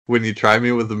when you try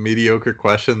me with a mediocre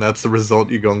question, that's the result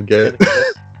you're gonna get.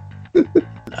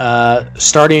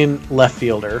 Starting left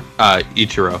fielder.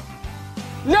 Ichiro.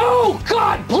 No!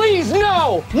 God, please,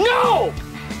 no! No!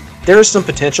 There is some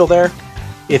potential there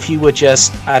if he would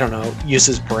just, I don't know, use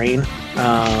his brain.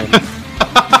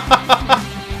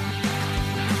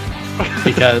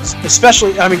 Because,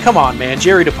 especially, I mean, come on, man.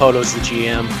 Jerry DiPoto's the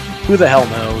GM. Who the hell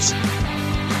knows?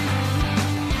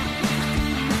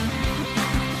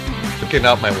 Looking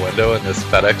out my window and this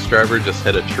FedEx driver just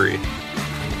hit a tree.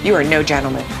 You are no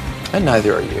gentleman. And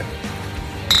neither are you.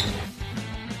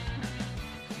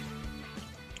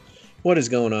 What is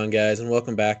going on, guys, and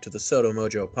welcome back to the Soto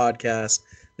Mojo podcast.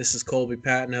 This is Colby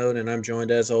Patnode, and I'm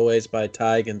joined, as always, by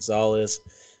Ty Gonzalez.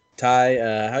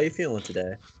 Ty, how you feeling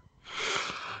today?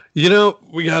 You know,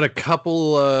 we got a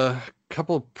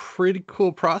couple pretty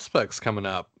cool prospects coming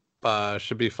up.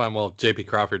 Should be fun. Well, JP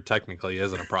Crawford technically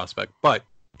isn't a prospect, but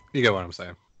you get what I'm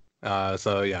saying.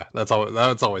 So yeah, that's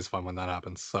always fun when that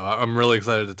happens. So I'm really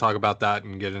excited to talk about that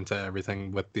and get into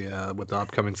everything with the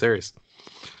upcoming series.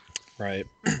 Right.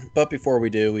 But before we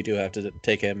do have to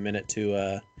take a minute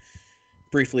to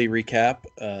briefly recap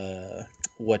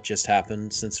what just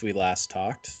happened since we last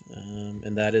talked.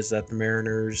 And that is that the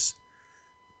Mariners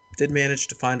did manage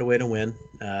to find a way to win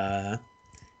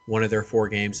one of their 4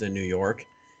 games in New York.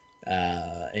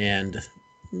 And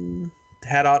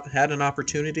had an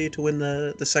opportunity to win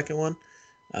the second one.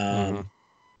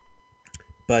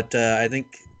 But I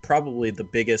think probably the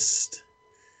biggest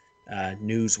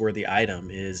newsworthy item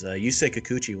is Yusei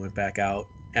Kikuchi went back out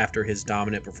after his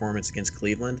dominant performance against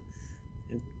Cleveland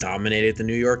and dominated the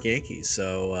New York Yankees.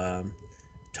 So,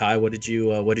 Ty, what did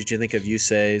you think of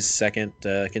Yusei's second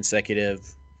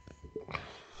consecutive,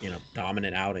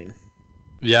 dominant outing?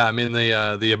 Yeah, I mean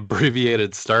the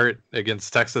abbreviated start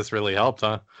against Texas really helped,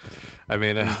 huh? I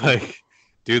mean, like,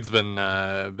 dude's been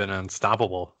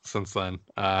unstoppable since then.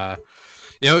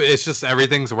 It's just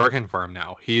everything's working for him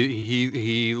now.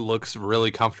 He looks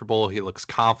really comfortable. He looks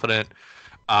confident.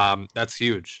 That's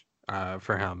huge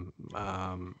for him.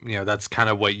 That's kind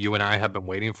of what you and I have been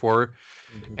waiting for.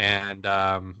 Mm-hmm.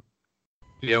 And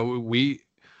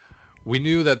we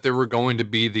knew that there were going to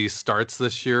be these starts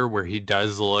this year where he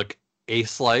does look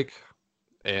ace-like,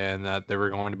 and that there were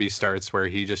going to be starts where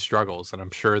he just struggles. And I'm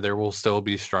sure there will still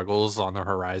be struggles on the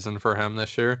horizon for him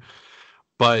this year.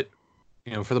 But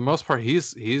for the most part,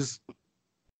 he's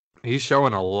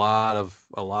showing a lot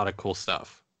of cool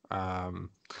stuff. And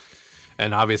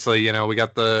obviously, we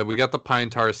got the Pine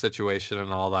Tar situation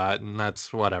and all that, and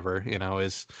that's whatever.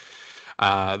 Is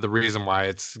the reason why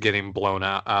it's getting blown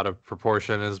out of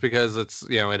proportion is because it's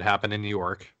it happened in New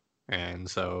York, and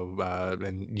so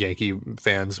and Yankee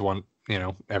fans want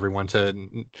everyone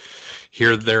to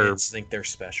hear their think they're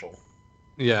special.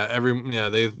 Yeah,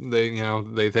 they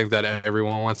think that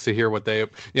everyone wants to hear what they.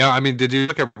 I mean, did you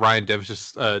look at Ryan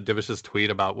Divish's tweet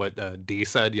about what D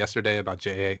said yesterday about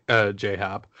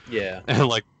J-Hap? Yeah,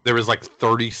 and there was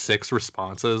 36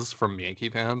 responses from Yankee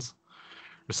fans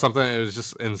or something. It was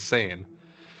just insane,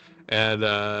 and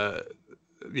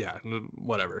yeah,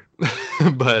 whatever.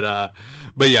 but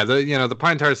yeah, the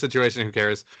Pine Tar situation. Who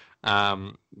cares?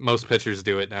 Most pitchers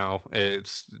do it now.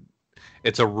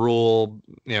 It's a rule,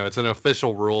 it's an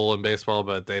official rule in baseball,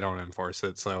 but they don't enforce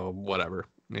it. So whatever,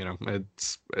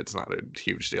 it's not a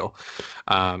huge deal.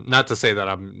 Not to say that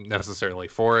I'm necessarily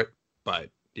for it, but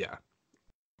yeah.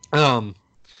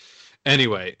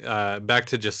 Anyway, back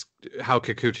to just how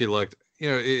Kikuchi looked.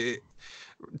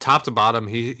 Top to bottom,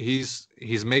 he's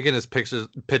making his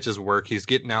pitches work. He's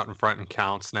getting out in front in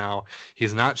counts now.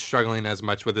 He's not struggling as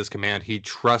much with his command. He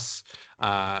trusts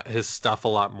his stuff a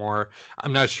lot more.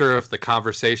 I'm not sure if the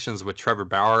conversations with Trevor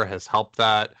Bauer has helped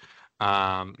that.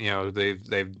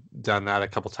 They've done that a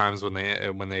couple times when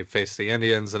they faced the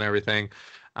Indians and everything.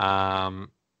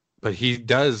 But he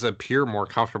does appear more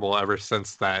comfortable ever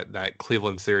since that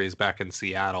Cleveland series back in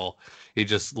Seattle. He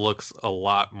just looks a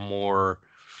lot more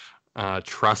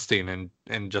trusting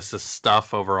and just his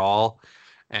stuff overall,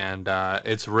 and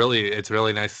it's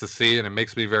really nice to see, and it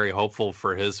makes me very hopeful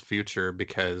for his future,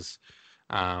 because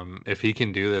if he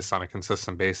can do this on a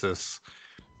consistent basis,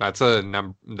 that's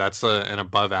an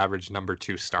above average number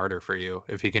 2 starter for you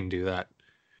if he can do that.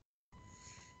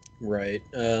 Right.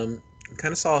 Kind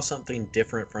of saw something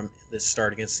different from this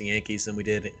start against the Yankees than we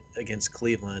did against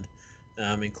Cleveland.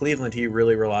 In Cleveland, he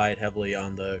really relied heavily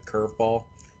on the curveball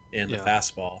and the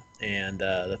fastball, and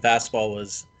the fastball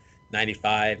was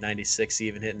 95, 96, he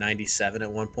even hit 97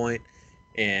 at one point,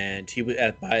 and he was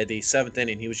by the 7th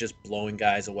inning he was just blowing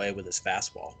guys away with his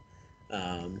fastball.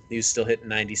 He was still hitting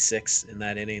 96 in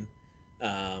that inning.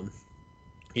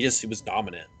 He was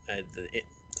dominant.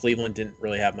 Cleveland didn't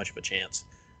really have much of a chance.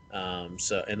 And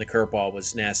the curveball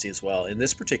was nasty as well. In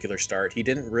this particular start, he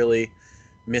didn't really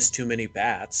miss too many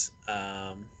bats,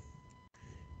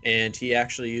 and he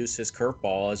actually used his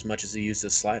curveball as much as he used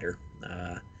his slider.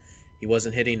 He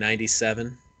wasn't hitting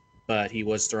 97, but he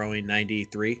was throwing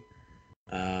 93,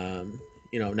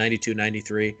 92,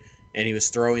 93, and he was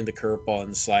throwing the curveball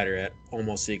and the slider at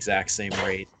almost the exact same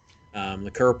rate.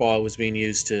 The curveball was being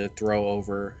used to throw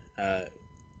over,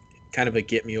 kind of a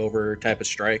get me over type of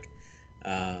strike.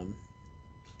 And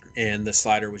the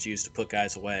slider was used to put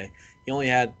guys away. He only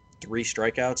had 3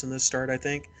 strikeouts in this start, I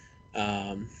think.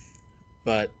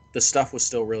 But the stuff was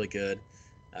still really good.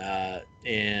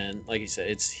 And like you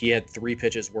said, he had 3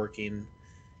 pitches working,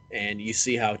 and you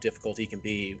see how difficult he can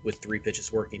be with 3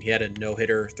 pitches working. He had a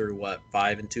no-hitter through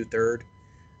 5 2/3.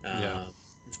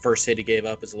 His first hit he gave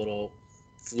up is a little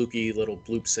fluky little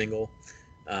bloop single.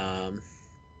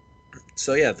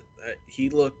 He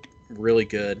looked really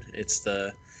good. It's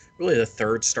really the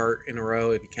 3rd start in a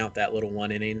row if you count that little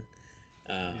 1 inning.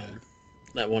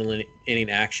 That 1 inning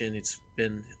action. It's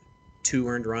been 2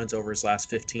 earned runs over his last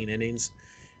 15 innings.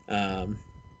 And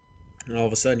all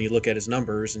of a sudden you look at his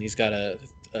numbers and he's got a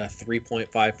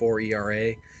 3.54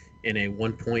 ERA and a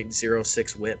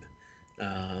 1.06 whip.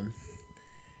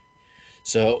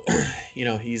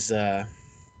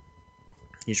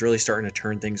 He's really starting to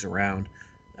turn things around.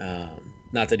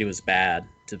 Not that he was bad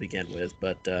to begin with,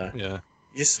 but you're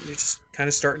just kind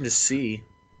of starting to see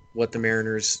what the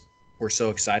Mariners were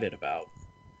so excited about.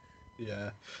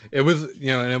 Yeah, it was,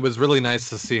 and it was really nice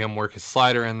to see him work his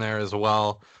slider in there as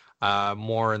well.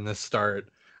 More in this start.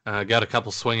 Got a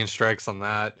couple swinging strikes on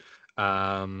that.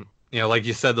 Like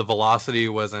you said, the velocity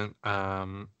wasn't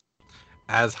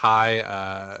as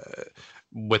high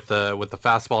with the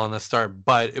fastball in this start,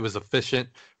 but it was efficient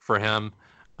for him.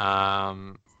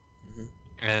 And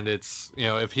it's,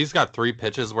 if he's got 3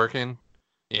 pitches working,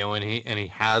 and he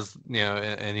has,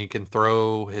 and he can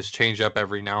throw his changeup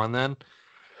every now and then,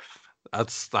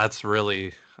 that's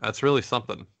really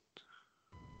something.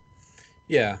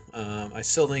 Yeah, I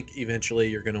still think eventually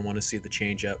you're going to want to see the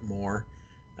changeup more.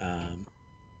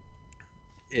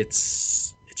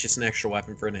 It's just an extra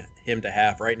weapon for him to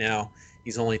have. Right now,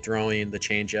 he's only throwing the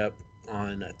changeup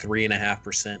on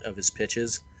 3.5% of his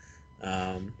pitches.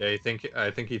 I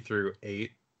think he threw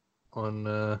 8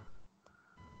 on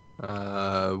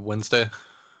Wednesday.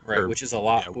 Right, which is a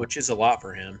lot. Which is a lot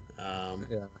for him.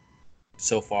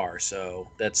 So far, so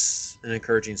that's an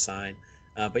encouraging sign.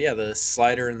 But the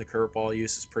slider and the curveball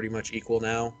use is pretty much equal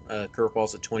now.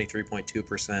 Curveball's at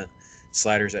 23.2%,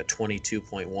 sliders at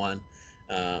 22.1.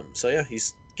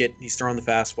 He's throwing the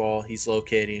fastball, he's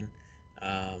locating.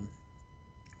 The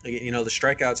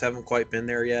strikeouts haven't quite been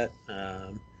there yet.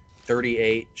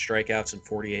 38 strikeouts in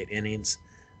 48 innings.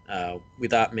 We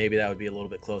thought maybe that would be a little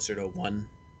bit closer to a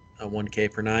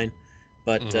 1K per 9,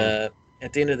 but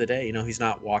at the end of the day, he's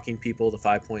not walking people. The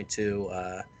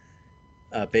 5.2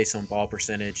 base on ball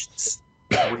percentage, it's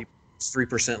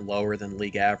 3% lower than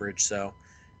league average. So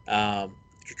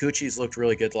Kikuchi's looked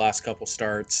really good the last couple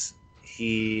starts.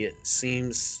 He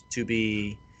seems to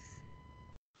be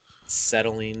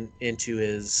settling into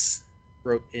his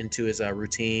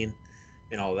routine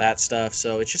and all that stuff.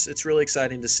 So it's really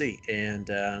exciting to see. And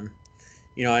I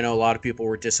know a lot of people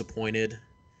were disappointed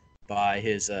by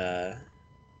his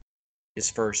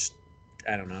first,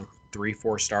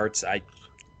 3-4 starts. I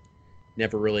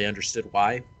never really understood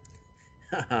why.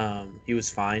 He was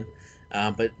fine,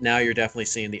 but now you're definitely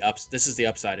seeing the ups. This is the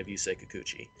upside of Yusei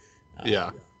Kikuchi.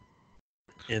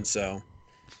 And so,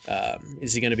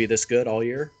 is he going to be this good all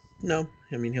year? No.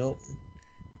 I mean,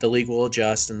 the league will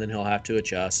adjust, and then he'll have to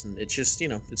adjust, and it's just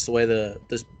it's the way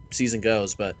the season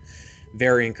goes. But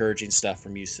very encouraging stuff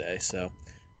from Yusei. So,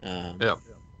 we'll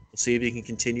see if he can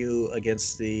continue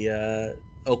against the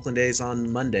Oakland A's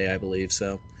on Monday, I believe.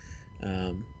 So,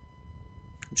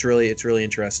 it's really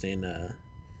interesting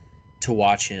to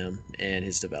watch him and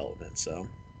his development. So,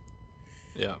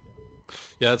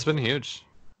 it's been huge.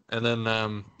 And then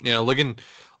looking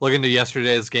to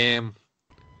yesterday's game,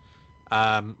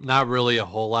 not really a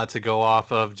whole lot to go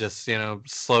off of. Just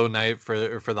slow night for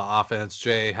the offense.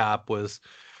 J. Happ was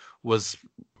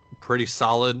pretty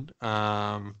solid.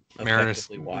 Mariners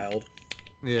wild.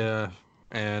 Yeah,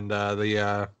 and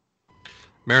the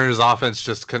Mariners offense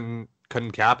just couldn't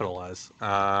capitalize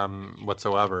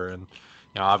whatsoever. And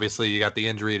obviously you got the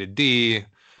injury to D,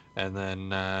 and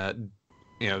then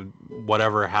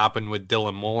whatever happened with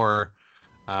Dylan Moore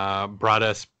brought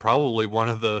us probably one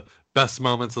of the best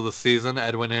moments of the season.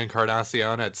 Edwin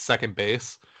Encarnacion at second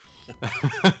base.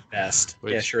 Best.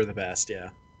 Which, yeah, sure, the best. Yeah.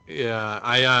 Yeah,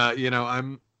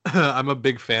 I'm a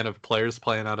big fan of players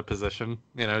playing out of position.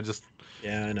 Just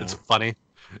Yeah, I know. it's funny.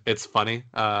 It's funny.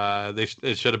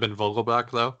 It should have been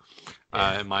Vogelbach though,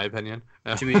 Yeah. in my opinion.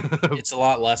 It's a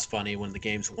lot less funny when the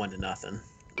game's 1-0.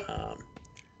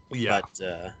 Yeah.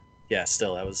 But yeah,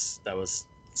 still that was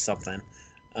something.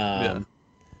 Yeah.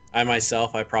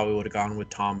 I probably would have gone with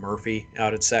Tom Murphy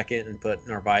out at second and put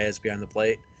Narvaez behind the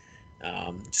plate,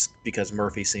 just because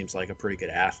Murphy seems like a pretty good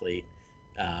athlete.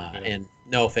 And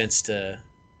no offense to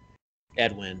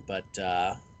Edwin, but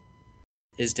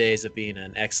his days of being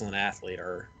an excellent athlete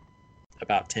are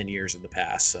about 10 years in the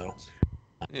past. So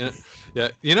yeah.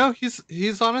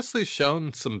 He's honestly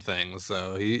shown some things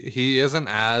though. He isn't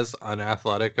as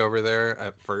unathletic over there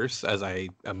at first as I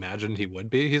imagined he would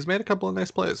be. He's made a couple of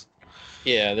nice plays.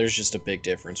 yeah, there's just a big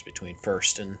difference between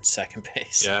first and second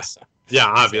base. Yeah. So, Yeah,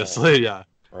 obviously, yeah.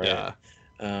 right. Yeah.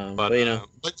 But in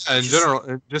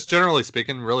general, just generally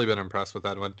speaking, really been impressed with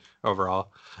Edwin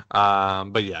overall.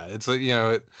 But yeah, it's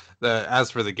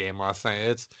as for the game last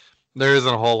night, there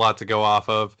isn't a whole lot to go off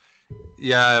of.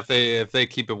 Yeah, if they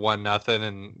keep it 1-0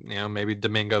 and maybe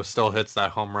Domingo still hits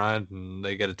that home run and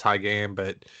they get a tie game,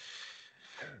 but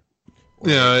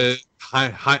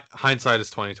hindsight is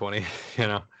 2020.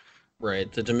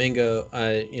 Right. The Domingo,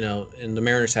 and the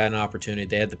Mariners had an opportunity.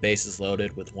 They had the bases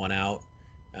loaded with one out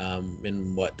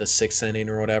in the sixth inning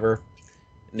or whatever.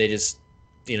 And they just,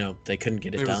 they couldn't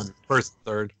get it done. First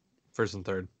and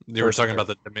third. You were talking about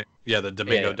the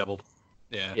Domingo double.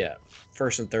 Yeah. Yeah.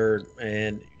 First and third.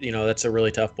 And, that's a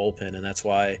really tough bullpen. And that's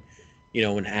why,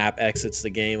 when Happ exits the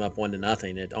game up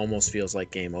 1-0, it almost feels like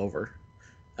game over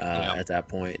at that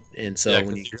point. And so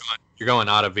when you're going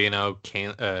Ottavino,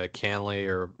 Canley,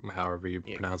 or however you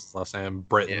pronounce his last name,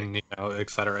 Britton, et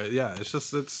cetera. Yeah, it's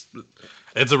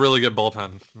a really good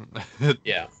bullpen.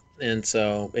 Yeah, and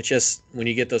so it's just when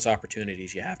you get those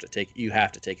opportunities, you have to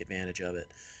take advantage of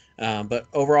it. But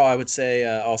overall, I would say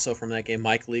also from that game,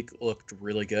 Mike Leake looked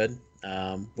really good,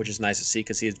 which is nice to see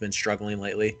because he has been struggling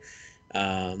lately.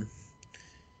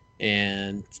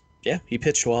 And yeah, he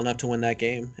pitched well enough to win that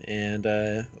game. And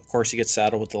of course, he gets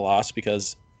saddled with the loss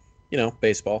because,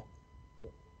 baseball.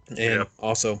 And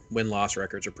also, win-loss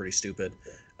records are pretty stupid.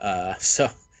 So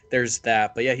there's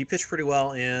that. But yeah, he pitched pretty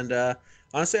well. And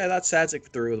honestly, I thought Sadzik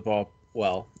threw the ball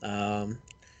well.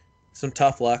 Some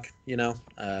tough luck,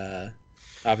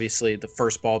 Obviously, the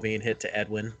first ball being hit to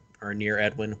Edwin or near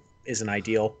Edwin isn't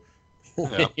ideal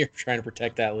when you're trying to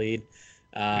protect that lead.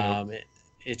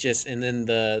 It just, and then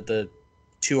the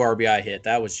 2 RBI hit,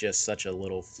 that was just such a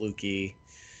little fluky.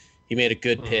 He made a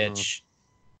good pitch,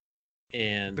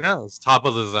 and it was top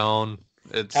of the zone.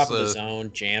 It's top of the zone,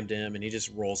 jammed him, and he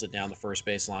just rolls it down the first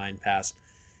base line past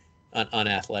an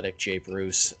unathletic Jay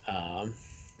Bruce.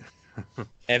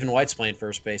 Evan White's playing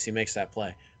first base. He makes that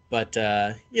play. But,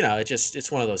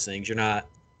 it's one of those things. You're not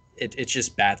 – it's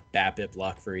just bad BABIP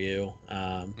luck for you.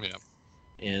 And,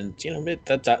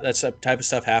 that type of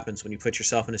stuff happens when you put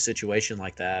yourself in a situation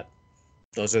like that.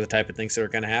 Those are the type of things that are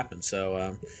going to happen.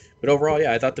 So, but overall,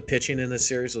 yeah, I thought the pitching in this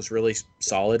series was really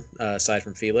solid, aside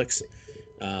from Felix.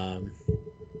 And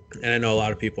I know a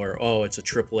lot of people are, it's a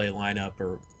AAA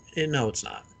lineup. No, it's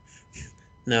not.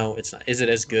 No, it's not. Is it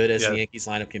as good as the Yankees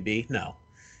lineup can be? No.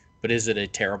 But is it a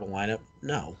terrible lineup?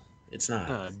 No, it's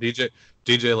not. DJ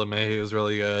LeMahieu was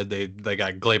really good. They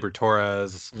got Gleyber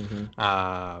Torres,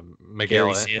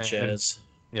 Miguel Sanchez.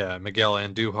 Miguel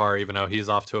Andujar, even though he's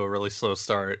off to a really slow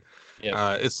start.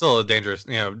 Yep. It's still a dangerous.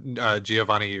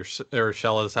 Giovanni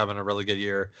Urshela is having a really good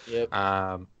year. Yep.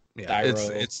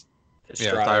 It's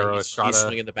Thairo Estrada. He's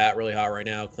swinging the bat really hot right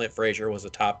now. Clint Frazier was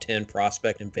a top 10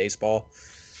 prospect in baseball.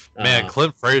 Man,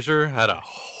 Clint Frazier had a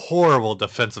horrible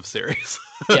defensive series.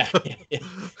 yeah,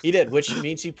 he did, which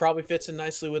means he probably fits in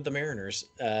nicely with the Mariners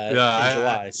in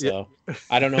July. So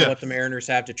I don't know what the Mariners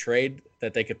have to trade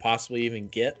that they could possibly even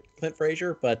get Clint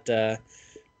Frazier, but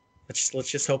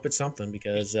let's just hope it's something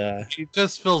because he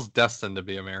just feels destined to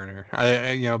be a Mariner.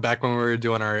 I back when we were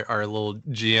doing our little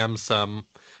GM sum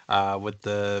with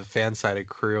the fan-sided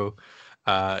crew,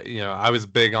 I was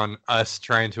big on us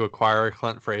trying to acquire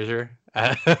Clint Frazier.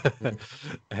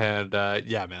 And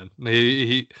man,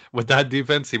 he with that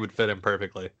defense, he would fit in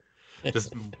perfectly.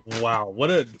 Just wow,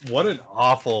 what an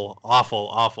awful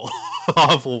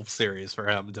series for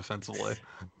him defensively.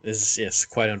 This is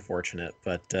quite unfortunate,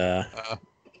 but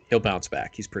he'll bounce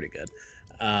back. He's pretty good.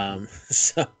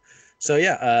 So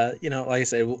yeah, like I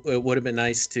said, it would have been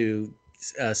nice to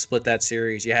split that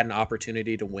series. You had an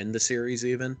opportunity to win the series,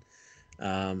 even.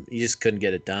 You just couldn't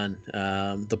get it done.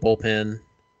 The bullpen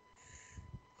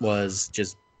was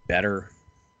just better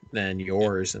than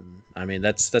yours, and I mean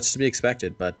that's to be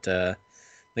expected. But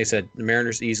They said the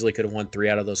Mariners easily could have won 3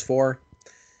 out of those 4.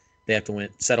 They have to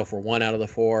settle for 1 out of the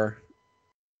 4,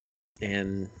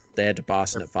 and they had to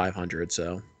Boston at 500.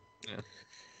 So,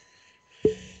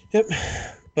 yep.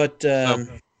 But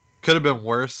could have been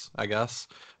worse, I guess.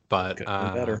 But could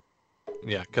have been better.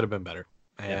 Yeah, could have been better.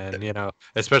 And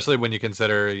especially when you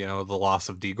consider the loss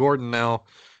of D. Gordon now,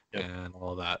 and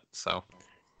all that. So,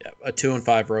 yeah, a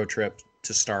 2-5 road trip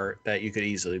to start that you could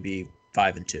easily be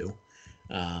 5-2.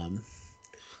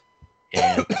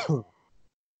 And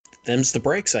them's the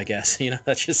breaks, I guess.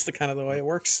 That's just the kind of the way it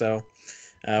works. So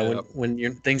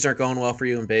when things aren't going well for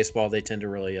you in baseball, they tend to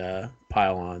really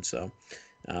pile on. So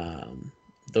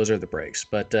those are the breaks.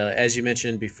 But as you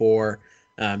mentioned before,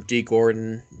 D.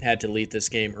 Gordon had to lead this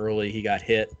game early. He got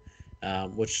hit,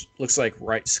 which looks like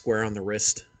right square on the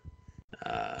wrist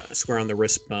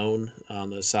bone on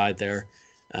the side there,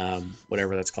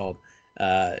 whatever that's called.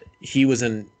 He was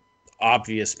in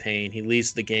obvious pain. He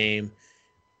leaves the game.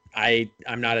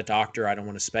 I'm not a doctor. I don't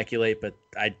want to speculate, but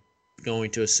I'm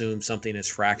going to assume something is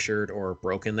fractured or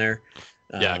broken there.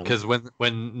 Yeah, because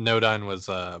when Nodine was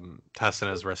testing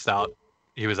his wrist out,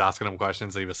 he was asking him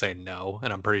questions. And he was saying no,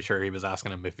 and I'm pretty sure he was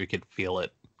asking him if he could feel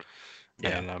it.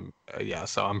 Yeah. And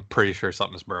so I'm pretty sure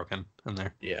something's broken in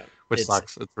there. Yeah, which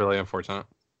sucks. It's really unfortunate.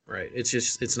 Right.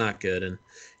 It's not good. And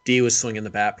D was swinging the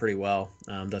bat pretty well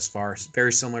thus far.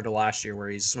 Very similar to last year, where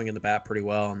he's swinging the bat pretty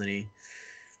well, and then he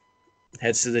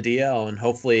heads to the DL, and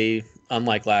hopefully,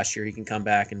 unlike last year, he can come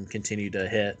back and continue to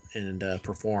hit and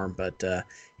perform. But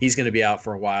he's going to be out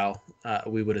for a while,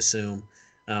 we would assume.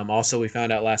 Also, we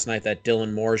found out last night that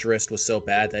Dylan Moore's wrist was so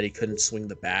bad that he couldn't swing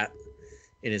the bat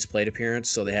in his plate appearance,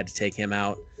 so they had to take him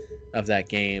out of that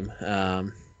game.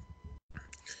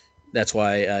 That's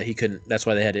why he couldn't. That's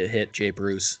why they had to hit Jay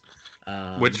Bruce.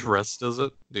 Which wrist is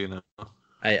it? Do you know?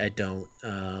 I don't.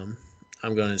 I'm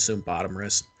going to assume bottom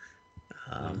wrist.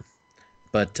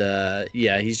 But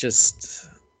he's just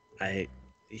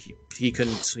he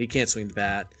can't swing the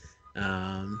bat.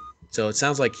 So it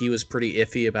sounds like he was pretty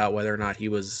iffy about whether or not he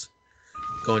was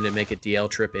going to make a DL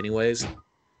trip anyways.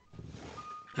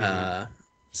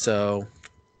 So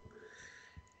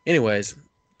anyways,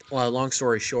 well, long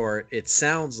story short, it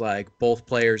sounds like both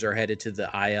players are headed to the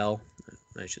IL.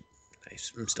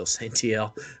 I'm still saying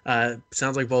TL.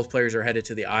 Sounds like both players are headed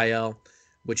to the IL,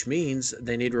 which means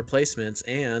they need replacements.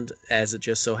 And as it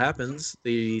just so happens,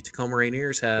 the Tacoma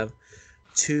Rainiers have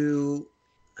 2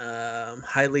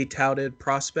 highly touted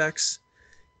prospects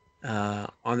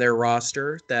on their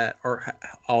roster that are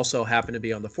also happen to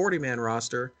be on the 40-man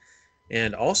roster,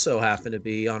 and also happen to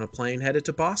be on a plane headed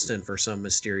to Boston for some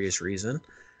mysterious reason.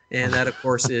 And that, of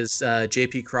course, is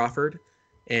J.P. Crawford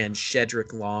and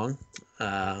Shedrick Long.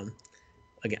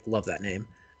 Again, love that name.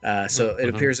 So it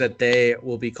appears that they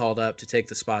will be called up to take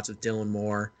the spots of Dylan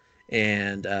Moore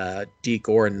and D.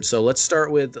 Gordon. So let's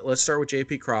start with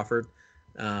J.P. Crawford.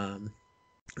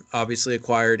 Obviously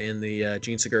acquired in the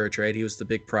Gene Segura trade. He was the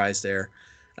big prize there.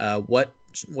 What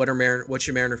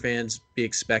should Mariner fans be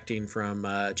expecting from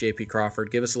J.P.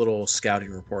 Crawford? Give us a little scouting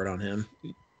report on him.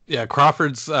 Yeah,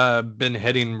 Crawford's been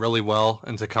hitting really well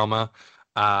in Tacoma.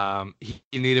 He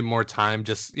needed more time.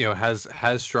 Just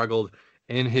has struggled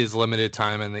in his limited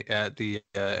time at the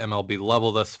MLB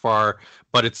level thus far.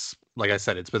 But it's like I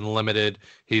said, it's been limited.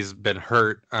 He's been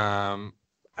hurt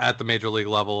at the major league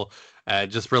level.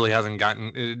 Just really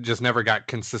never got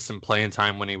consistent playing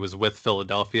time when he was with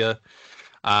Philadelphia.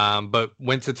 But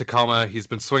went to Tacoma. He's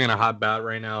been swinging a hot bat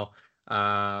right now.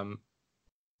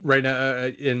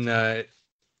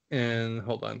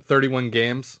 In 31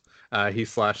 games, he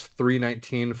slashed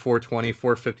 .319, .420,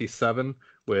 .457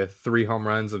 with 3 home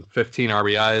runs and 15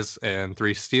 RBIs and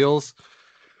 3 steals.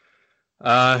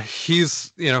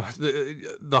 He's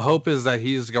the hope is that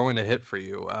he's going to hit for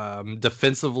you.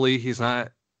 Defensively, he's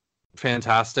not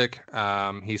fantastic.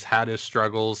 He's had his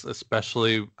struggles,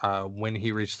 especially when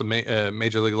he reached the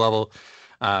major league level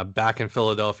back in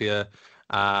Philadelphia.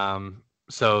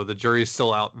 So the jury's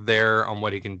still out there on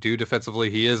what he can do defensively.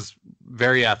 He is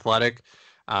very athletic.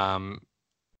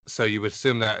 So you would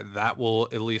assume that will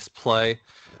at least play.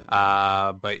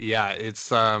 But yeah,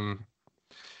 it's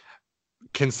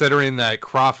considering that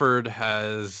Crawford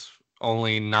has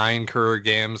only 9 career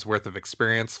games worth of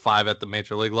experience, 5 at the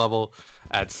major league level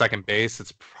at second base.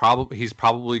 He's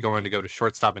probably going to go to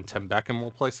shortstop, and Tim Beckham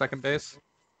will play second base,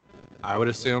 I would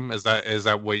assume. Is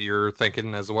that what you're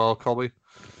thinking as well, Colby?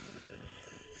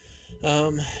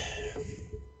 I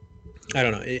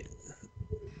don't know.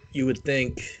 You would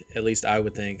think, at least I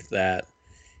would think, that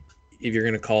if you're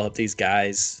going to call up these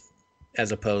guys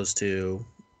as opposed to,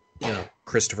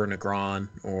 Christopher Negron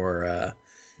or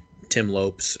Tim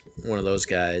Lopes, one of those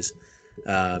guys,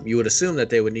 You would assume that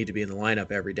they would need to be in the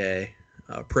lineup every day,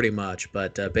 pretty much.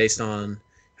 But based on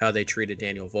how they treated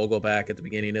Daniel Vogelback at the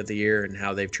beginning of the year and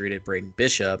how they've treated Braden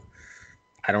Bishop,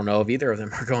 I don't know if either of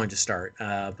them are going to start.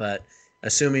 But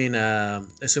assuming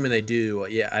they do,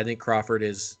 yeah, I think Crawford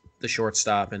is the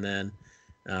shortstop, and then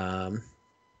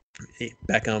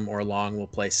Beckham or Long will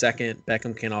play second.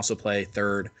 Beckham can also play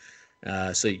third.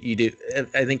 So you do.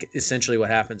 I think essentially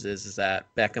what happens is that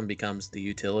Beckham becomes the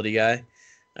utility guy,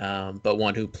 but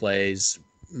one who plays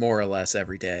more or less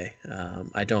every day.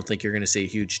 I don't think you're going to see a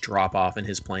huge drop off in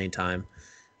his playing time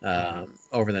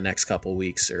over the next couple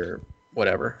weeks or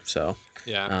whatever. So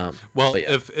yeah.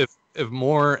 Yeah. If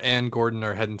Moore and Gordon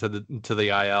are heading to the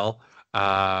IL,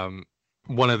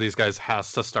 one of these guys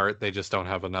has to start. They just don't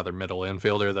have another middle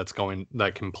infielder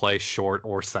that can play short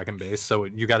or second base. So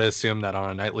you got to assume that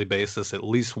on a nightly basis, at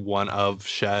least one of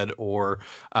Shed or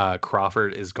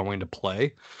Crawford is going to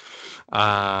play.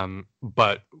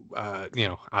 But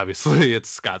obviously it's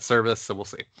Scott Service, so we'll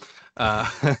see.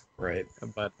 Right.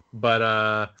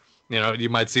 But you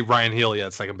might see Ryan Healy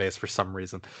at second base for some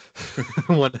reason.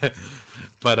 But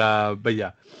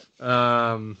yeah.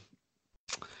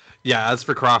 Yeah, as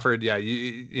for Crawford, yeah,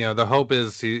 the hope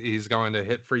is he's going to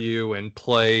hit for you and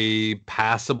play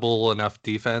passable enough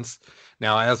defense.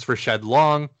 Now, as for Shed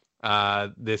Long,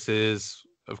 this is,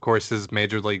 of course, his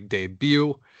major league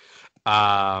debut.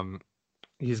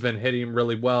 He's been hitting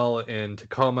really well in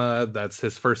Tacoma. That's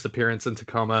his first appearance in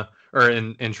Tacoma, or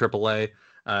in AAA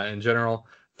in general.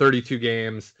 32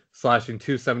 games, slashing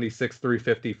 276,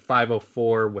 350,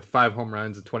 504 with 5 home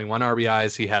runs and 21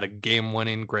 RBIs. He had a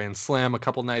game-winning grand slam a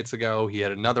couple nights ago. He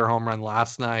had another home run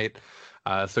last night.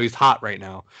 So he's hot right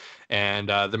now. And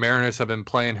the Mariners have been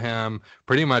playing him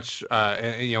pretty much, in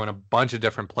a bunch of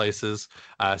different places,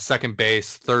 second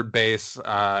base, third base,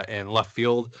 and left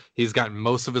field. He's gotten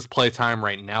most of his play time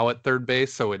right now at third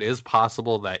base. So it is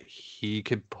possible that he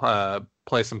could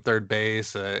play some third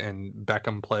base and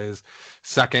Beckham plays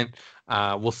second.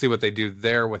 We'll see what they do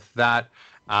there with that.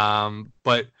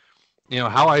 But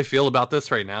how I feel about this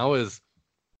right now is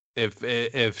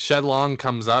if Shed Long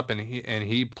comes up and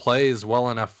he plays well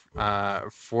enough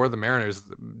for the Mariners,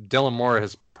 Dylan Moore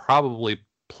has probably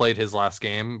played his last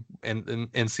game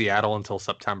in Seattle until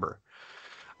September.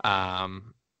 I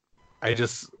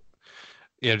just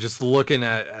looking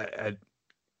at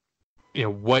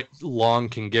what Long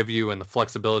can give you and the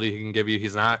flexibility he can give you.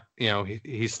 He's not,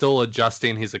 he's still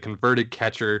adjusting. He's a converted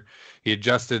catcher. He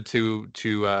adjusted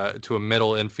to a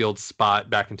middle infield spot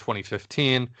back in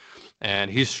 2015, and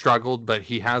he's struggled, but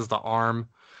he has the arm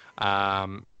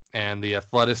and the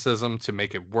athleticism to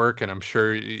make it work. And I'm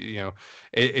sure,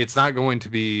 it's not going to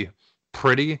be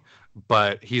pretty,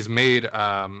 but he's made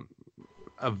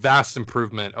a vast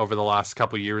improvement over the last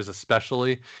couple of years,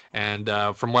 especially. And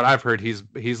from what I've heard,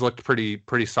 he's looked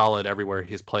pretty solid everywhere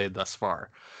he's played thus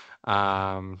far.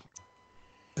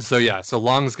 So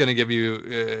Long's going to give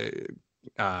you,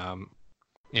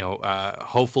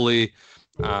 hopefully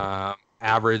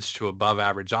average to above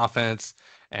average offense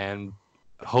and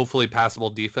hopefully passable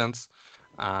defense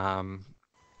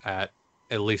at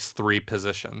least 3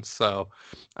 positions. So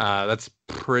that's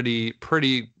pretty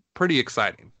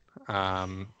exciting.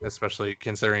 Especially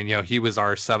considering he was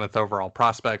our 7th overall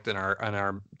prospect in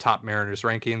our top Mariners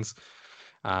rankings,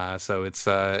 so it's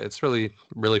really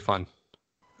fun.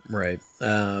 Right.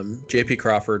 JP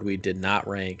Crawford we did not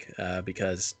rank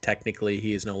because technically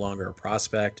he is no longer a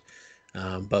prospect,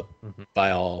 but by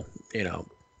all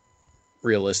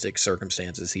realistic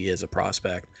circumstances he is a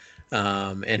prospect,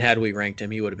 and had we ranked him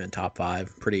he would have been top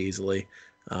 5 pretty easily,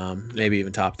 maybe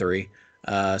even top 3.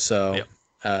 Yep.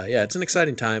 It's an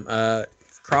exciting time.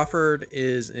 Crawford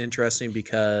is interesting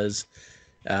because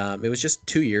it was just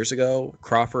 2 years ago.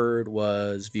 Crawford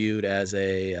was viewed as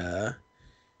a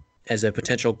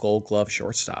potential Gold Glove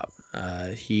shortstop.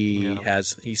 He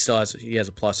has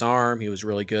a plus arm. He was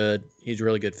really good. He's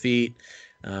really good feet.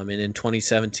 And in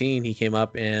 2017, he came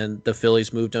up and the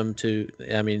Phillies moved him to.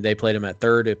 I mean, they played him at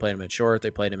third. They played him at short.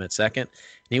 They played him at second.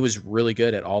 And he was really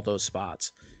good at all those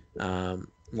spots.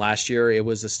 Last year, it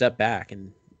was a step back, and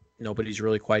nobody's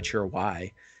really quite sure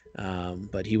why.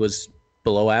 But he was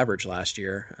below average last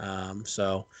year.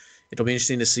 So it'll be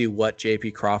interesting to see what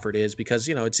JP Crawford is because,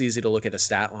 it's easy to look at a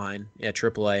stat line at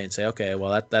AAA and say, okay,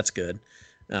 well, that's good.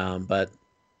 But,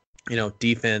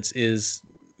 defense is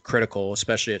critical,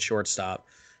 especially at shortstop.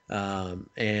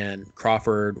 And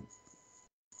Crawford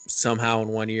somehow in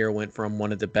 1 year went from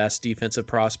one of the best defensive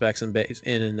prospects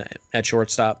at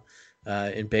shortstop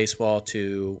in baseball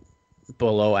to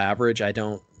below average.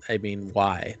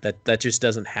 Why? That just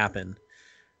doesn't happen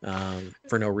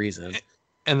for no reason.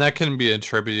 And that can be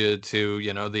attributed to,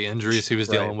 the injuries he was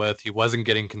Right. dealing with. He wasn't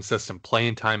getting consistent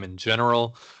playing time in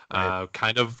general. Right.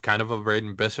 Kind of a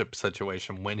Braden Bishop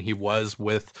situation. When he was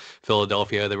with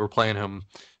Philadelphia, they were playing him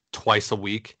twice a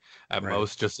week at Right.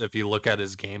 most. Just if you look at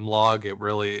his game log,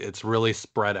 it's really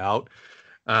spread out.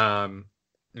 Um,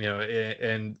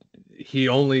 and he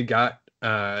only got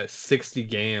 60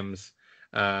 games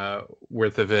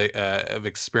worth of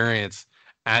experience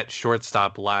at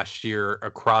shortstop last year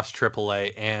across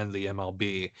AAA and the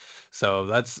MLB. So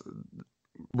that's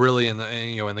really in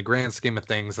the grand scheme of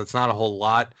things, that's not a whole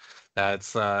lot.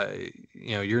 That's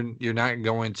you're not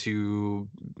going to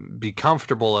be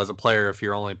comfortable as a player if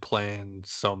you're only playing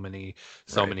so many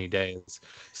days.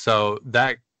 So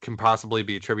that can possibly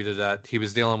be attributed to that. He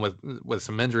was dealing with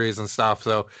some injuries and stuff.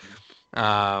 So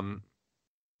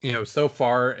so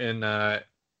far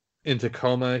in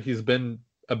Tacoma, he's been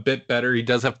a bit better. He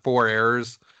does have 4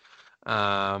 errors,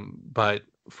 but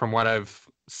from what I've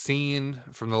seen,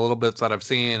 from the little bits that I've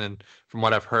seen, and from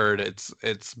what I've heard,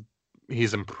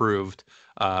 he's improved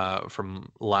from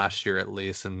last year at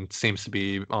least, and seems to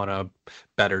be on a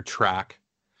better track.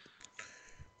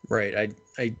 Right.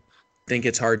 I think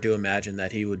it's hard to imagine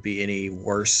that he would be any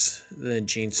worse than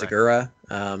Gene Segura.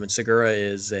 And Segura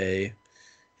is a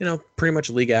pretty much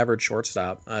league average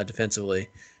shortstop defensively.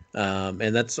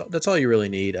 And that's all you really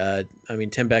need.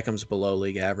 Tim Beckham's below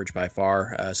league average by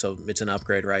far, so it's an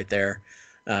upgrade right there.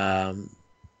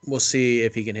 We'll see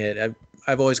if he can hit.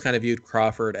 I've always kind of viewed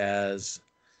Crawford as,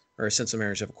 or since the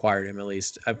Mariners have acquired him at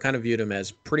least, I've kind of viewed him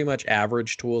as pretty much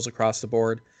average tools across the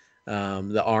board.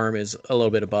 The arm is a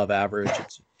little bit above average.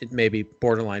 It may be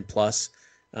borderline plus.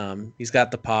 He's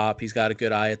got the pop. He's got a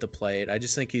good eye at the plate. I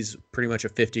just think he's pretty much a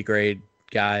 50 grade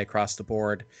guy across the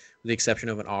board, with the exception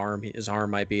of an arm. His arm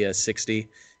might be a 60,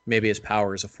 maybe his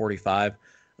power is a 45.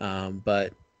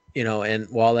 But and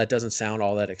while that doesn't sound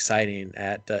all that exciting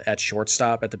at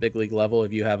shortstop at the big league level,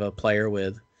 if you have a player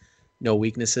with no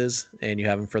weaknesses and you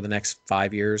have him for the next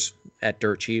 5 years at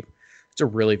dirt cheap, it's a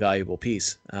really valuable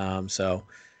piece.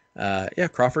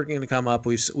 Crawford going to come up.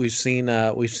 We've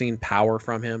seen power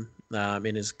from him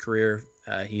in his career.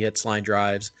 He hits line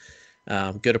drives.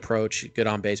 Good approach, good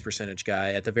on base percentage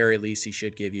guy. At the very least, he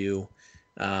should give you,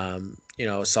 a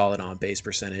solid on base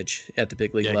percentage at the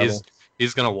big league level.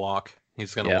 He's gonna walk.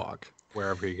 He's gonna walk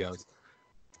wherever he goes.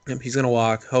 He's gonna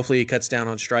walk. Hopefully, he cuts down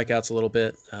on strikeouts a little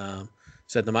bit.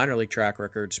 Said the minor league track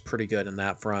record's pretty good in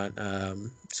that front.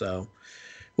 So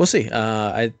we'll see.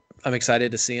 I'm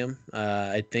excited to see him.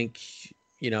 I think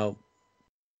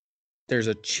there's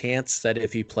a chance that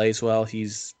if he plays well,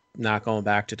 he's not going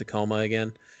back to Tacoma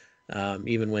again.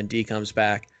 Even when D comes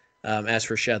back. As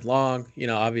for Shed Long,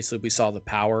 obviously we saw the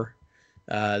power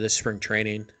this spring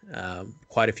training.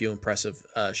 Quite a few impressive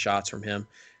shots from him.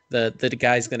 The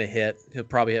guy's going to hit. He'll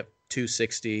probably hit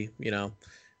 260.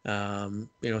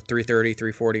 330,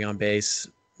 340 on base,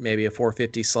 maybe a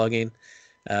 450 slugging.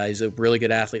 He's a really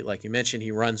good athlete, like you mentioned.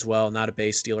 He runs well. Not a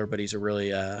base stealer, but he's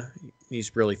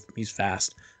he's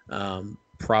fast.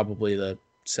 Probably the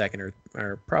second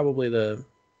or probably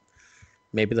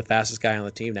maybe the fastest guy on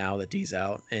the team now that D's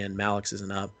out and Malix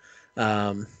isn't up.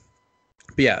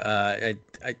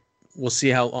 We'll see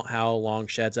how long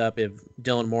Shed's up. If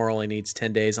Dylan Moore only needs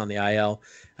 10 days on the IL,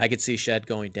 I could see Shed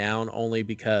going down only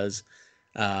because,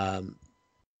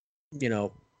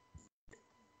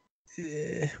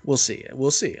 we'll see.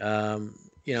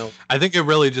 I think it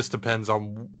really just depends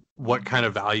on what kind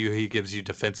of value he gives you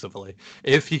defensively.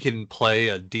 If he can play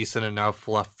a decent enough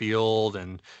left field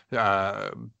and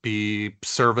be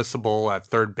serviceable at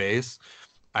third base,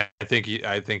 I think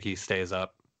he stays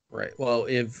up. Right. Well,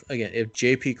 if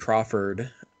JP Crawford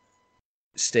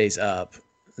stays up,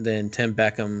 then Tim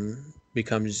Beckham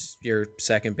becomes your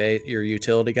second base, your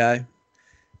utility guy,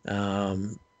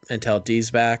 until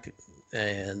D's back.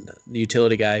 And the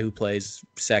utility guy who plays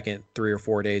second 3 or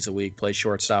 4 days a week, plays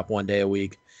shortstop 1 day a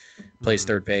week, plays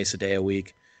third base a day a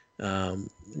week,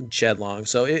 Shed Long.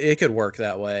 So it could work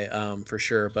that way for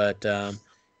sure. But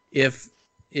if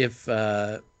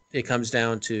it comes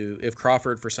down to if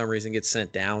Crawford for some reason gets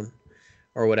sent down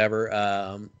or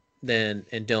whatever, then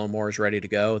and Dylan Moore is ready to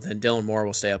go, then Dylan Moore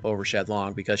will stay up over Shed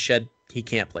Long because he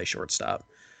can't play shortstop.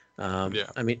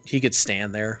 He could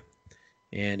stand there,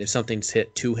 and if something's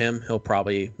hit to him, he'll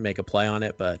probably make a play on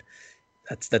it, but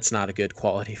that's not a good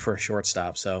quality for a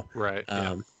shortstop. So right.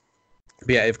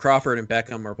 If Crawford and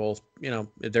Beckham are both,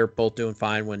 if they're both doing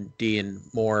fine when D and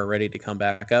Moore are ready to come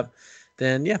back up,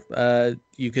 then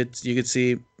you could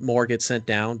see Moore get sent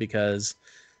down because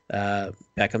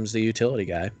Beckham's the utility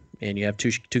guy, and you have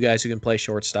two guys who can play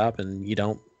shortstop, and you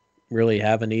don't really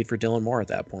have a need for Dylan Moore at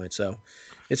that point. So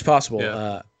it's possible.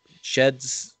 Yeah.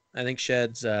 I think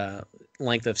Shed's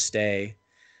length of stay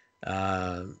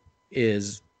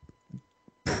is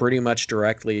pretty much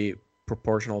directly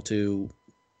proportional to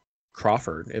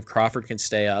Crawford. If Crawford can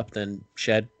stay up, then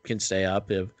Shed can stay up.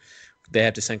 If they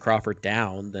have to send Crawford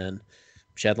down, then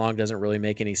Shed Long doesn't really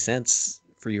make any sense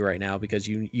for you right now because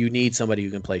you need somebody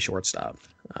who can play shortstop.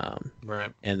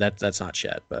 Right. And that's not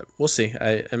Shed, but we'll see.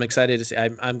 I'm excited to see.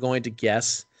 I'm going to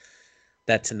guess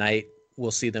that tonight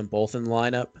we'll see them both in the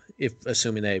lineup, if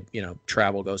assuming they,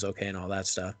 travel goes okay and all that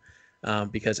stuff.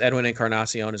 Because Edwin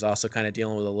Encarnacion is also kind of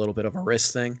dealing with a little bit of a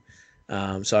wrist thing.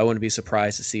 So I wouldn't be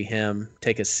surprised to see him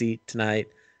take a seat tonight.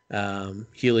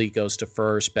 Healy goes to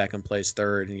first, Beckham plays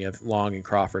third, and you have Long and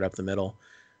Crawford up the middle.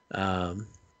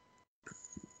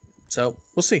 So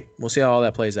we'll see. We'll see how all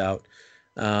that plays out.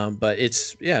 But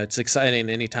it's exciting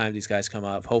anytime these guys come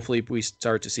up. Hopefully we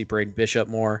start to see Braden Bishop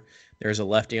more. There's a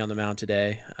lefty on the mound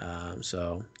today.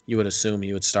 So you would assume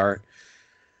he would start.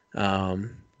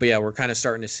 But yeah, we're kind of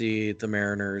starting to see the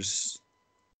Mariners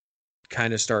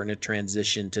kind of starting to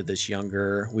transition to this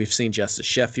younger. We've seen Justice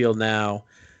Sheffield now.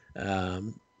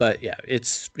 But yeah,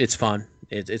 it's fun.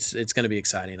 It's going to be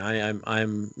exciting.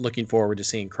 I'm looking forward to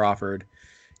seeing Crawford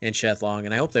and Shed Long,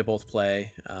 and I hope they both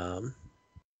play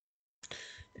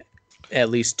at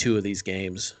least two of these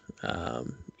games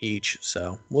each.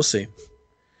 So we'll see.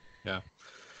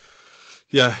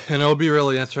 Yeah, and it'll be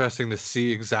really interesting to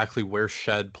see exactly where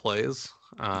Shed plays.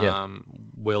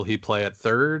 Will he play at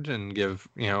third and give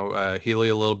Healy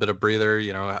a little bit of breather?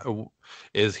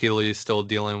 Is Healy still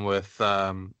dealing with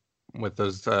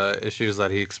those issues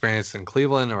that he experienced in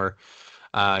Cleveland, or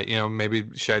maybe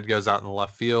Shed goes out in the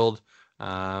left field?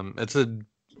 This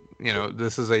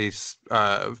is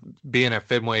being at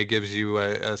Fenway gives you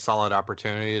a solid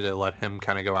opportunity to let him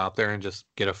kind of go out there and just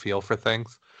get a feel for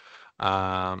things.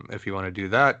 If you want to do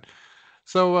that.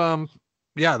 So,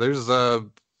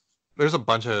 there's a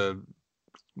bunch of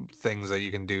things that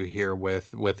you can do here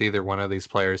with either one of these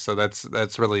players. So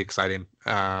that's really exciting.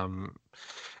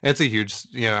 It's a huge,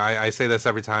 I say this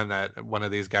every time that one of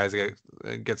these guys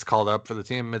gets called up for the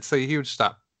team. It's a huge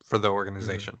step for the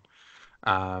organization,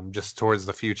 just towards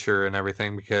the future and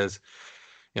everything, because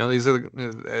these are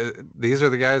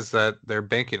the guys that they're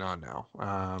banking on now.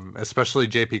 Especially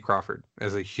JP Crawford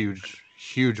is a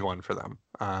huge one for them.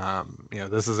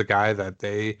 This is a guy that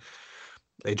they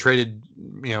traded,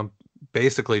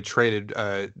 basically traded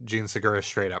Gene Segura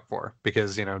straight up for,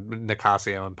 because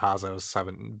Nicasio and Pazos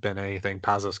haven't been anything.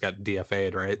 Pazos got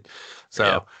DFA'd, right?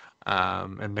 So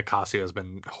and Nicasio has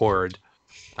been horrid.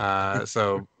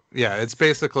 So yeah, it's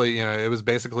basically it was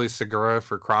basically Segura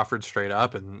for Crawford straight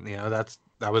up, and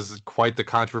that was quite the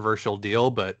controversial deal.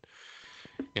 But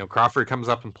Crawford comes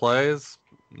up and plays,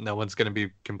 no one's going to be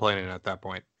complaining at that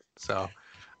point. So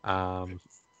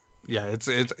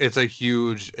it's a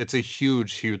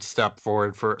huge step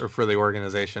forward for the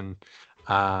organization,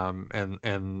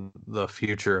 and the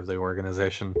future of the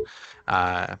organization.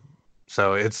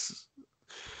 So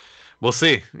we'll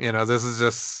see.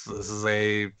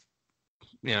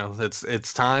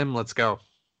 It's time. Let's go.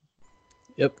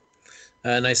 Yep.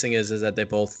 Nice thing is that they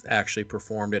both actually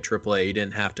performed at AAA. You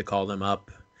didn't have to call them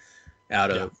up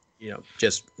out of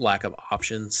just lack of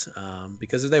options.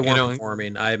 Because if they weren't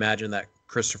performing, I imagine that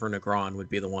Christopher Negron would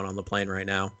be the one on the plane right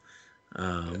now.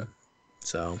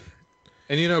 So,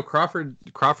 and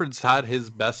Crawford's had his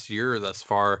best year thus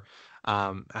far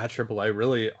at AAA.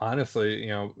 Really, honestly,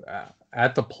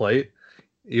 at the plate,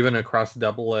 even across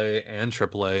AA and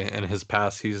AAA in his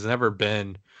past, he's never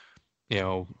been,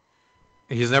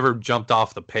 he's never jumped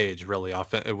off the page really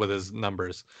with his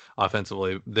numbers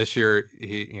offensively. This year,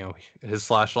 his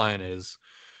slash line is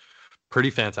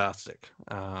pretty fantastic.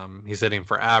 He's hitting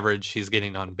for average. He's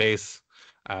getting on base,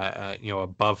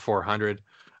 above 400.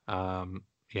 And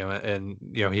he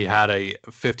had a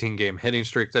 15-game hitting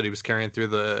streak that he was carrying through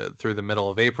the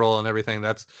middle of April and everything.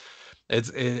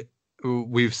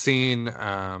 We've seen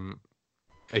a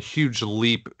huge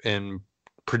leap in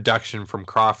production from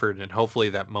Crawford, and hopefully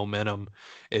that momentum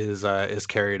is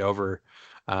carried over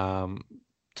to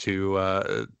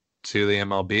the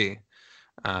MLB.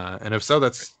 And if so,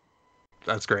 that's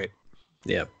great.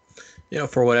 Yeah.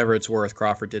 For whatever it's worth,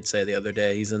 Crawford did say the other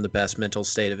day he's in the best mental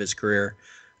state of his career.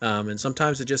 And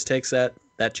sometimes it just takes that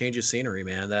change of scenery,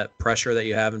 man. That pressure that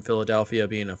you have in Philadelphia,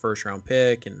 being a first-round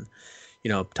pick and,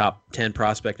 top 10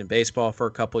 prospect in baseball for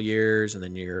a couple years, and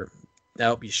then you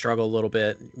struggle a little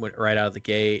bit, went right out of the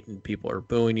gate, and people are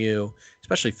booing you,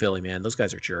 especially Philly, man. Those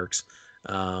guys are jerks.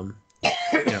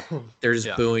 they're just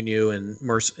Yeah. booing you, and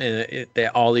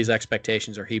all these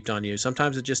expectations are heaped on you.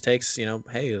 Sometimes it just takes,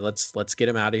 hey, let's get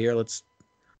him out of here. Let's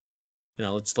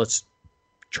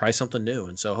try something new.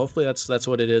 And so hopefully that's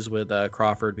what it is with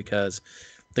Crawford, because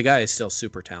the guy is still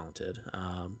super talented,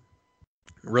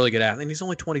 really good athlete, and he's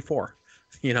only 24.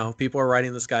 People are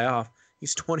writing this guy off.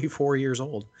 He's 24 years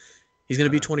old. He's going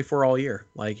to be 24 all year.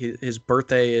 Like his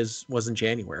birthday was in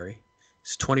January.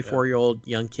 He's a 24-year-old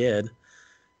young kid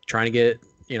trying to get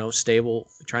stable,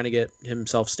 trying to get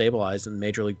himself stabilized in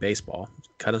Major League Baseball.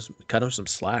 Cut him some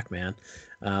slack, man.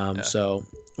 So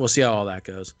we'll see how all that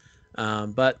goes.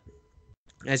 But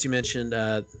as you mentioned,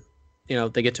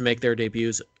 they get to make their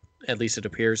debuts, at least it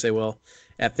appears they will,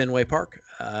 at Fenway Park,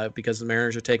 because the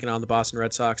Mariners are taking on the Boston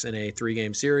Red Sox in a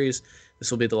 3-game series.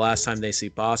 This will be the last time they see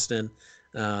Boston.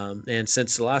 And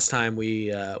since the last time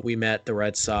we met the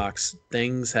Red Sox,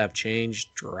 things have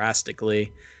changed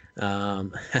drastically,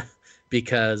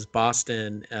 because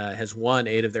Boston has won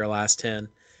 8 of their last 10,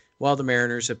 while the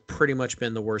Mariners have pretty much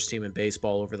been the worst team in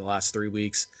baseball over the last 3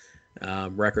 weeks,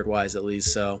 record-wise at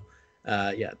least. So,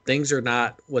 things are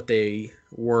not what they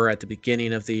were at the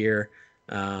beginning of the year.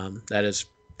 That is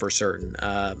for certain.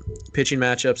 Pitching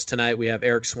matchups tonight, we have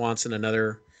Eric Swanson,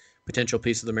 another potential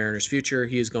piece of the Mariners' future.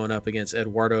 He is going up against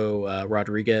Eduardo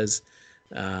Rodriguez.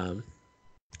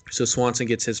 So Swanson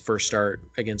gets his first start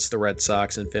against the Red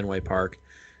Sox in Fenway Park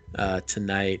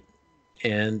tonight.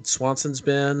 And Swanson's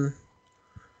been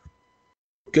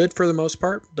good for the most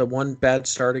part. The one bad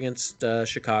start against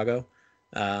Chicago.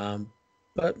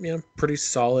 But, pretty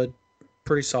solid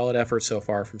effort so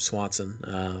far from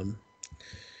Swanson.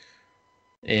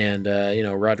 And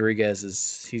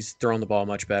Rodriguez he's thrown the ball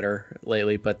much better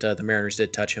lately, but the Mariners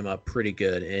did touch him up pretty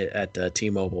good at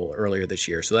T-Mobile earlier this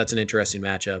year. So that's an interesting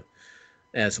matchup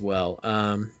as well.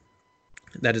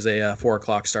 That is a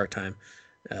 4:00 start time,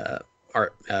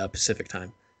 Pacific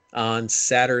time. On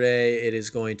Saturday, it is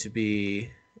going to be.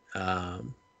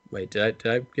 Wait, did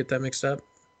I get that mixed up?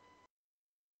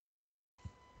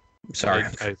 Sorry.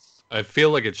 I feel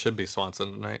like it should be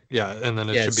Swanson tonight. Yeah, and then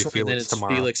it should be Felix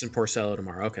tomorrow. Felix and Porcello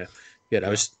tomorrow. Okay, good.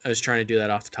 Yeah. I was trying to do that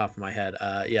off the top of my head.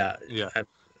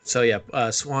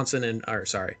 Swanson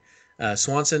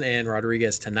and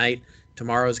Rodriguez tonight.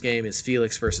 Tomorrow's game is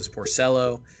Felix versus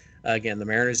Porcello. Again, the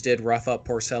Mariners did rough up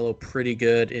Porcello pretty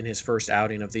good in his first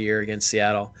outing of the year against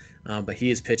Seattle, but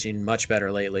he is pitching much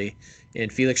better lately.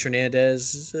 And Felix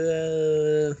Hernandez,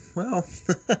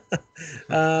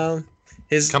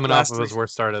 his coming off of his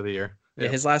worst start of the year. Yeah.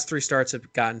 His last 3 starts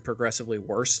have gotten progressively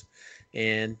worse.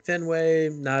 And Fenway,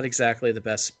 not exactly the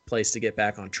best place to get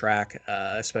back on track,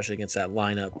 especially against that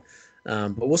lineup.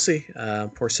 But we'll see.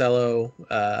 Porcello,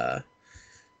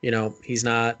 he's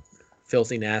not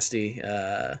filthy nasty.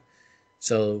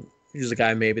 So he's a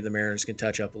guy maybe the Mariners can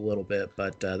touch up a little bit.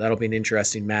 But that'll be an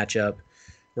interesting matchup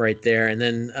right there. And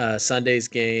then Sunday's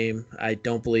game, I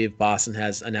don't believe Boston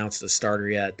has announced a starter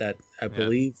yet. That I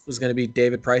believe was going to be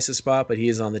David Price's spot, but he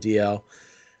is on the DL.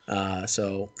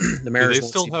 So the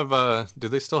Mariners do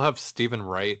they still have Stephen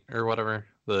Wright or whatever,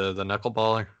 the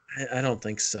knuckleballer? I don't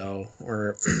think so.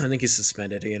 Or I think he's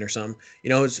suspended again or something.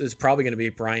 It's probably going to be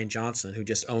Brian Johnson, who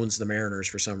just owns the Mariners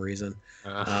for some reason.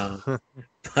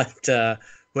 But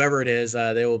whoever it is,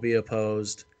 they will be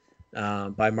opposed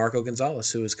by Marco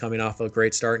Gonzalez, who is coming off a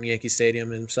great start in Yankee Stadium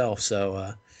himself.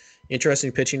 So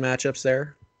interesting pitching matchups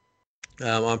there.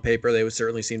 On paper, they would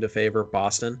certainly seem to favor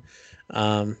Boston.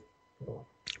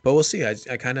 But we'll see. I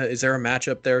kind of, is there a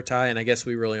matchup there, Ty? And I guess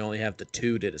we really only have the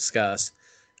 2 to discuss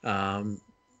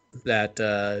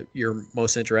that you're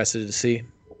most interested to see.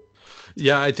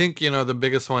 Yeah, I think, the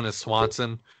biggest one is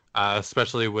Swanson,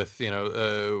 especially with,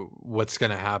 what's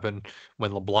going to happen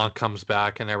when LeBlanc comes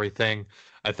back and everything.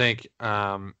 I think,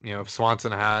 if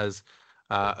Swanson has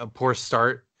a poor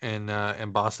start in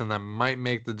Boston, that might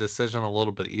make the decision a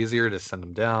little bit easier to send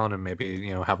him down and maybe,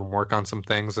 have him work on some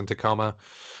things in Tacoma.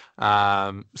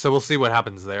 So we'll see what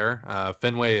happens there.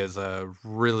 Fenway is a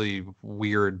really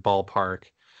weird ballpark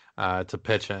to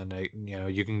pitch in.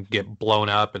 You can get blown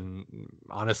up and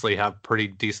honestly have pretty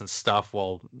decent stuff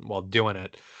while doing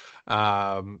it.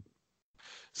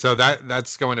 So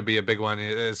that's going to be a big one,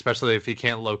 especially if he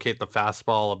can't locate the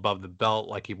fastball above the belt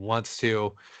like he wants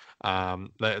to.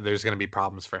 There's going to be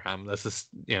problems for him. This is,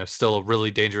 still a really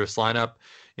dangerous lineup.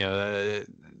 The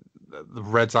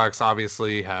Red Sox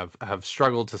obviously have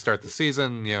struggled to start the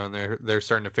season, and they're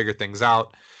starting to figure things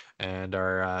out and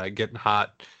are getting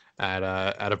hot at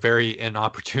a very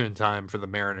inopportune time for the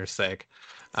Mariners' sake.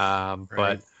 Right.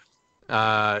 But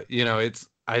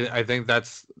I think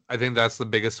that's the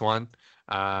biggest one.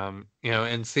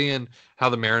 And seeing how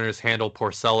the Mariners handle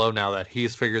Porcello now that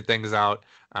he's figured things out.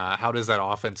 How does that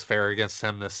offense fare against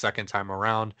him this second time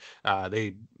around?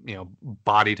 They,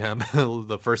 bodied him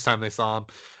the first time they saw him.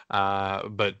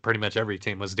 But pretty much every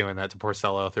team was doing that to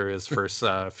Porcello through his first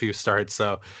few starts.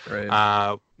 So,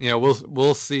 Right.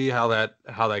 we'll see how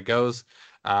that goes.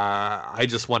 I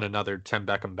just want another Tim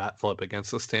Beckham bat flip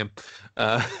against this team.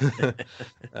 That'd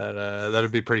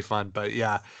be pretty fun. But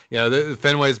yeah,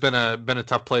 Fenway's been a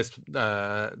tough place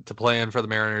to play in for the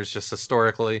Mariners just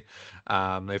historically.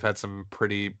 They've had some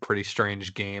pretty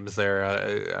strange games there.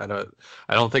 I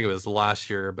don't think it was last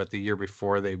year, but the year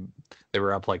before they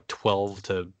were up like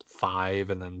 12-5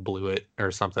 and then blew it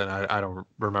or something. I don't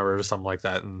remember. It was something like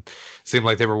that, and it seemed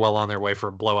like they were well on their way for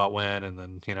a blowout win, and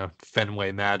then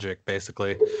Fenway magic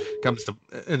basically comes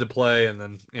into play, and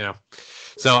then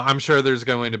so I'm sure there's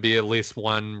going to be at least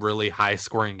one really high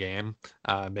scoring game,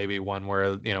 maybe one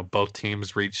where both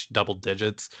teams reach double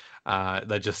digits.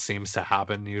 That just seems to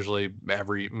happen usually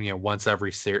once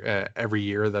every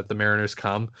year that the Mariners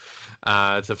come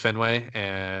to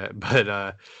Fenway,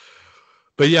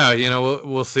 but yeah,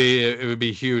 we'll see. It would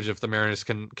be huge if the Mariners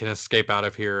can escape out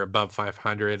of here above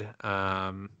 500.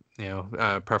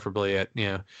 Preferably at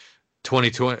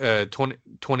 22 and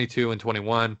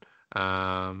 21,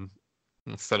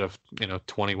 instead of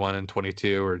 21 and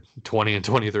 22 or 20 and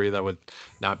 23. That would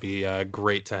not be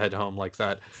great to head home like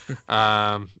that.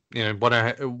 But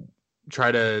I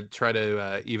try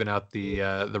to even out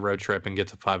the road trip and get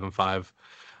to 5-5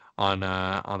 on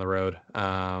the road.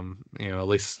 At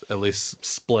least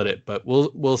split it, but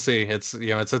we'll see. It's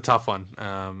it's a tough one.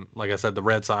 Like I said, the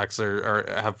Red Sox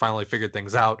have finally figured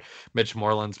things out. Mitch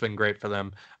Moreland's been great for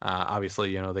them.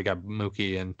 Obviously, they got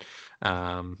Mookie and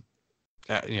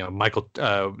Michael.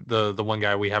 The one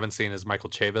guy we haven't seen is Michael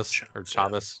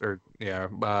Chavis,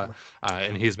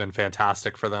 and he's been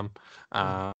fantastic for them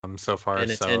so far. And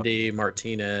Attendee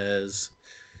Martinez.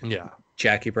 Yeah.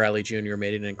 Jackie Bradley Jr.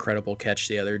 made an incredible catch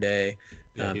the other day.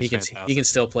 Yeah, he can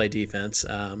still play defense.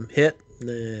 Hit,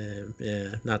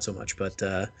 not so much, but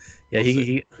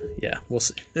we'll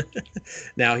see.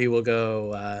 Now he will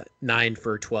go 9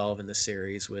 for 12 in the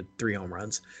series with 3 home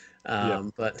runs.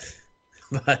 But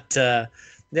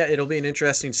it'll be an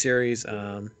interesting series.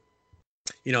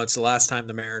 It's the last time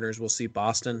the Mariners will see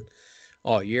Boston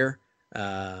all year.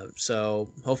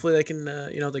 So hopefully they can,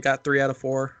 they got 3 out of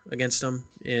 4 against them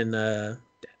in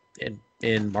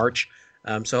March.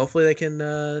 So hopefully they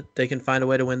can find a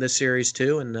way to win this series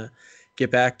too, and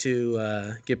get back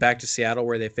to Seattle,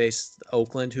 where they face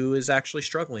Oakland, who is actually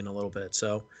struggling a little bit.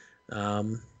 So,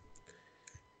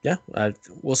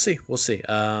 we'll see.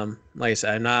 Like I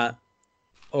said, I'm not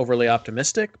overly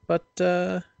optimistic, but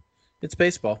it's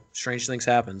baseball. Strange things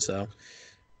happen. So,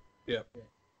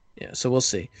 yeah, so we'll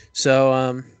see.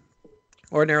 So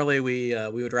ordinarily we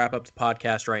would wrap up the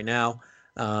podcast right now,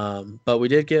 but we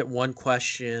did get one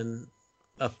question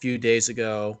a few days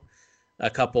ago, a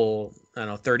couple,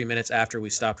 30 minutes after we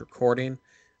stopped recording,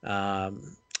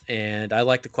 and I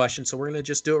like the question, so we're going to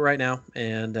just do it right now,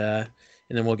 and then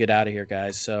we'll get out of here,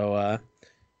 guys. So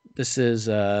this is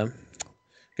got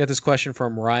this question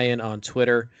from Ryan on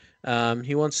Twitter.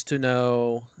 He wants to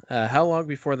know how long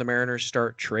before the Mariners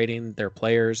start trading their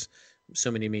players,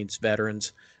 assuming he means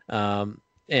veterans.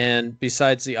 And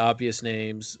besides the obvious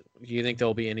names, do you think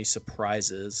there'll be any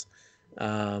surprises?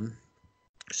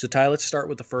 So, Ty, let's start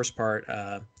with the first part.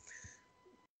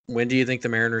 When do you think the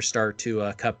Mariners start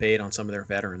to cut bait on some of their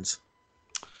veterans?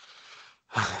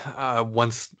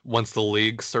 Once the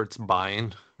league starts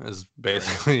buying, is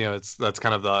basically that's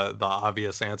kind of the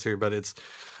obvious answer, but it's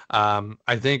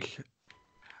I think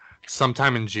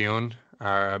sometime in June,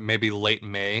 maybe late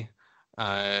May,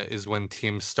 is when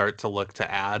teams start to look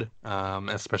to add,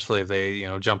 especially if they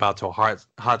jump out to a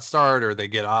hot start, or they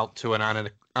get out to an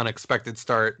unexpected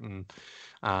start, and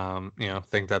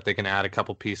think that they can add a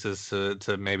couple pieces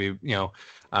to maybe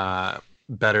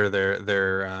better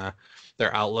their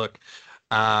outlook.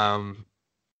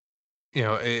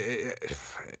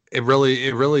 It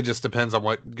really just depends on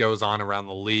what goes on around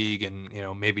the league, and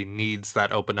maybe needs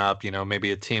that open up.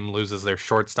 Maybe a team loses their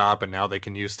shortstop and now they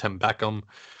can use Tim Beckham.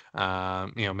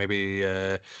 Maybe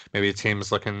a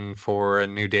team's looking for a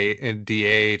new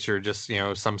DH, or just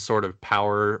some sort of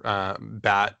power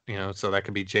bat. So that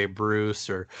could be Jay Bruce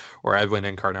or Edwin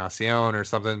Encarnacion or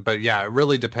something. But yeah, it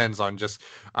really depends on just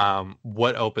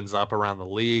what opens up around the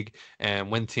league, and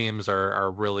when teams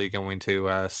are really going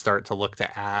to start to look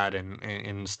to add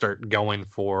and start going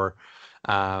for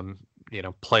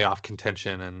playoff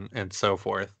contention and so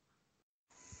forth.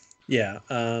 Yeah,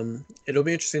 it'll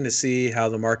be interesting to see how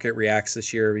the market reacts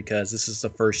this year because this is the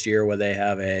first year where they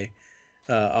have a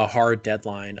hard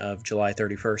deadline of July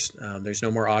 31st. There's no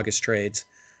more August trades,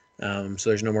 so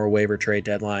there's no more waiver trade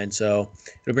deadline. So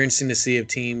it'll be interesting to see if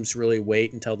teams really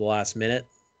wait until the last minute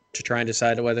to try and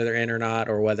decide whether they're in or not,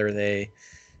 or whether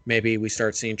maybe we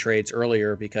start seeing trades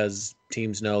earlier because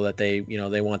teams know that they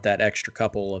want that extra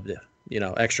couple of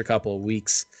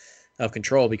weeks of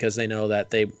control because they know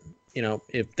that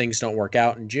if things don't work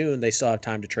out in June, they still have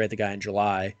time to trade the guy in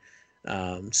July.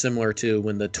 Similar to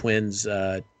when the Twins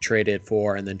traded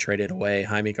for and then traded away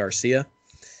Jaime Garcia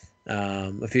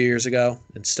a few years ago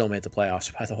and still made the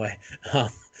playoffs, by the way.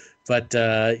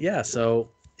 So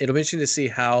it'll be interesting to see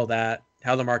how the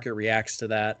market reacts to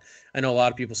that. I know a lot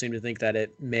of people seem to think that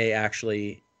it may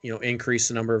actually, increase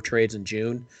the number of trades in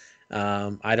June.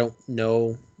 I don't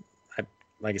know.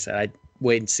 Like I said, I'd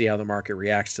wait and see how the market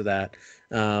reacts to that.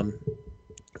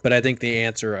 But I think the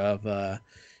answer of, as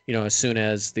soon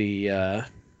as the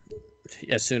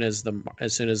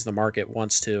market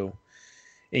wants to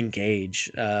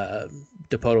engage,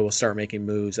 Dipoto will start making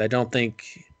moves. I don't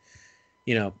think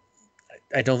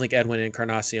Edwin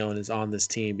Encarnacion is on this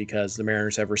team because the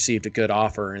Mariners have received a good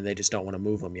offer and they just don't want to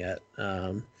move him yet.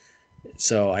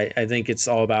 So I think it's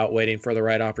all about waiting for the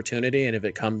right opportunity. And if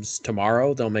it comes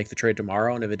tomorrow, they'll make the trade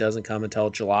tomorrow. And if it doesn't come until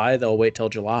July, they'll wait till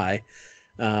July.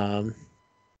 They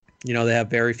have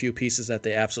very few pieces that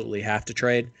they absolutely have to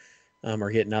trade or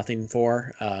get nothing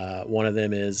for. One of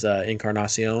them is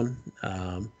Encarnacion.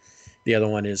 The other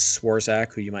one is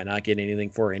Swarzak, who you might not get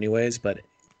anything for anyways. But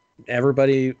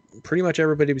pretty much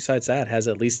everybody besides that has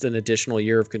at least an additional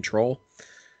year of control.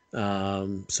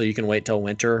 So you can wait till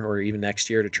winter or even next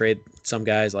year to trade some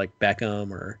guys like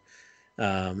Beckham or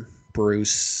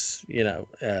Bruce,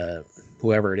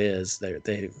 whoever it is.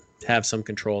 They have some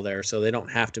control there, so they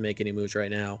don't have to make any moves right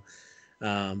now.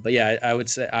 But yeah, I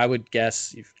would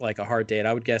guess like a hard date.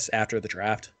 I would guess after the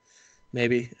draft,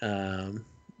 maybe,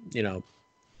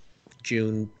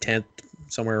 June 10th,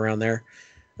 somewhere around there.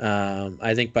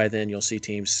 I think by then you'll see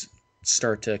teams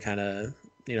start to kind of,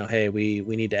 hey, we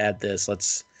need to add this.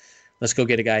 Let's go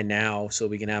get a guy now so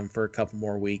we can have him for a couple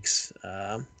more weeks.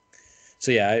 I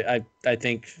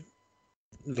think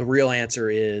the real answer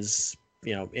is,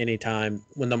 anytime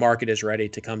when the market is ready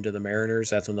to come to the Mariners,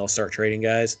 that's when they'll start trading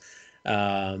guys.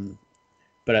 But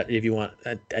if you want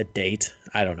a date,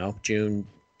 I don't know, June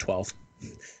 12th.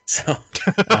 So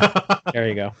there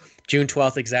you go. June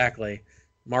 12th, exactly.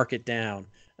 Mark it down.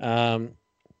 And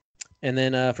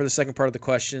then for the second part of the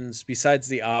questions, besides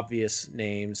the obvious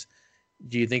names,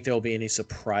 do you think there will be any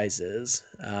surprises?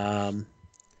 Yeah,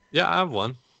 I have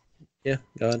one. Yeah,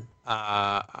 go ahead.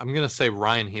 I'm going to say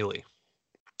Ryan Healy.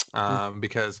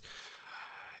 Because,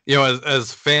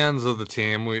 as fans of the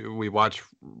team, we watch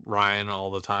Ryan all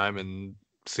the time and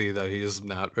see that he's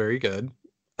not very good.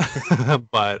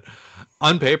 But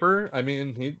on paper,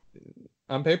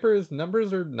 his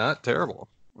numbers are not terrible.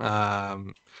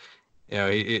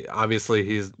 He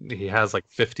obviously he has like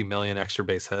 50 million extra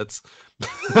base hits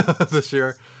this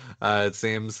year. It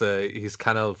seems he's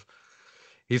kind of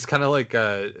like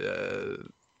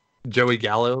Joey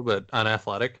Gallo, but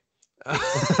unathletic. In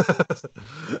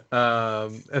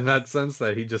that sense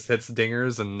that he just hits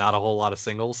dingers and not a whole lot of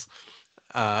singles,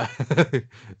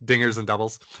 dingers and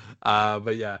doubles.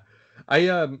 But yeah,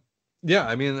 the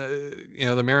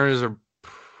Mariners are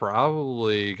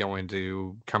probably going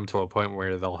to come to a point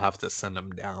where they'll have to send him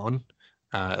down.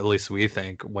 At least we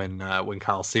think when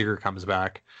Kyle Seager comes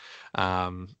back,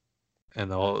 and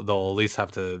they'll at least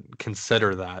have to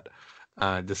consider that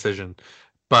decision.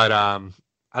 But I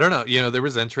don't know. There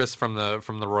was interest from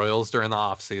the Royals during the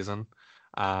offseason.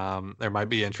 There might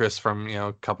be interest from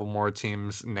a couple more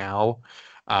teams now.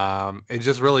 It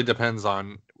just really depends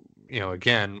on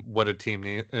again what a team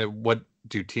need, what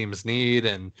do teams need,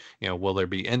 and will there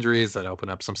be injuries that open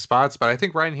up some spots. But I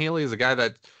think Ryan Healy is a guy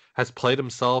that has played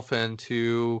himself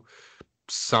into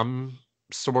some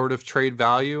sort of trade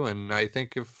value, and I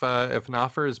think if an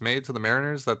offer is made to the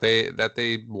Mariners that they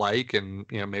like, and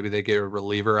maybe they get a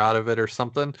reliever out of it or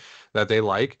something that they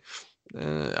like,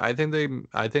 I think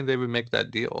they would make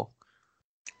that deal.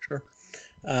 Sure.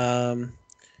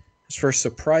 As for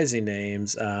surprising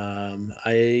names,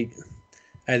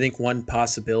 I think one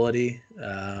possibility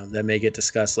that may get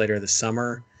discussed later this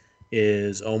summer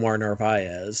is Omar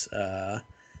Narvaez.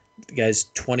 The guy's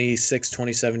 26,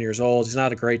 27 years old. He's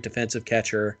not a great defensive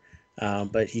catcher,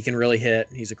 but he can really hit.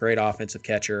 He's a great offensive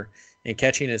catcher. And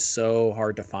catching is so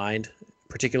hard to find,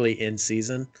 particularly in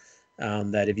season,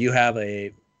 that if you have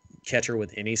a catcher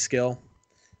with any skill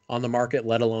on the market,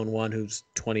 let alone one who's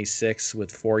 26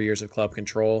 with 4 years of club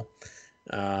control.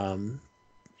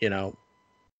 You know,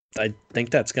 I think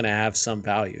that's going to have some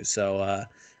value. So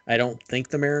I don't think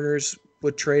the Mariners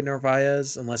would trade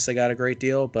Narvaez unless they got a great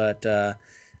deal. But,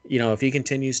 you know, if he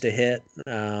continues to hit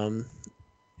on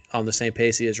the same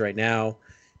pace he is right now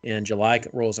and July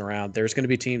rolls around, there's going to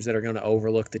be teams that are going to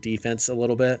overlook the defense a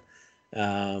little bit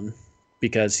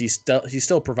because he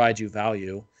still provides you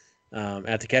value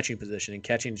at the catching position. And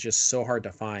catching is just so hard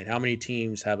to find. How many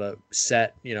teams have a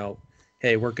set, you know,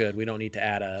 hey, we're good. We don't need to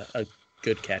add a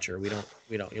good catcher. We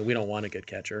don't want a good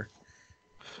catcher,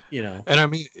 you know. And I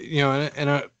mean, you know,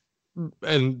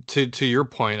 and to your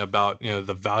point about, you know,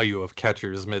 the value of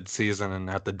catchers mid-season and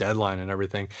at the deadline and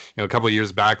everything, you know, a couple of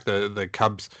years back, the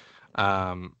Cubs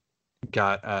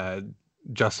got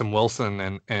Justin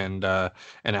Wilson and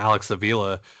Alex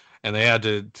Avila, and they had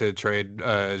to trade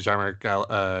Jeimer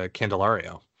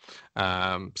Candelario.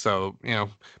 So, you know,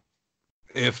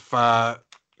 if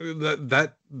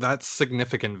that's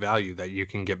significant value that you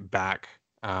can get back.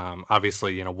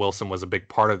 Obviously, you know, Wilson was a big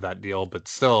part of that deal, but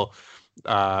still,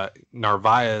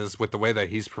 Narvaez, with the way that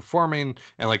he's performing,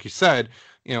 and like you said,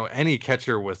 you know, any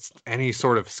catcher with any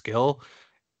sort of skill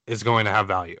is going to have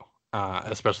value,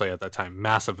 especially at that time,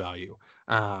 massive value,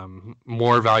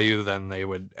 more value than they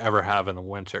would ever have in the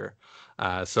winter.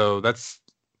 So that's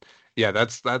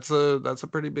a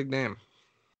pretty big name.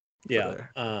 Yeah.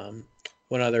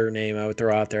 One other name I would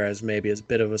throw out there as maybe as a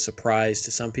bit of a surprise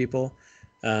to some people,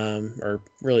 or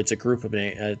really it's a group of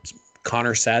names. It's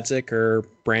Connor Sadzik or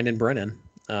Brandon Brennan.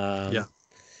 You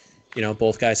know,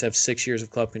 both guys have 6 years of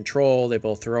club control. They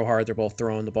both throw hard. They're both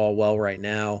throwing the ball well right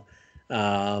now.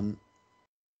 And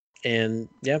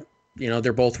yeah, you know,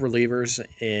 they're both relievers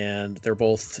and they're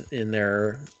both in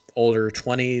their older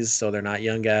 20s, so they're not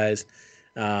young guys.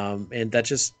 And that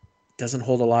just doesn't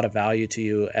hold a lot of value to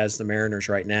you as the Mariners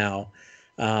right now.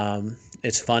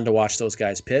 It's fun to watch those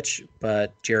guys pitch,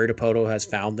 but Jerry Dipoto has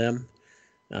found them.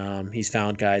 He's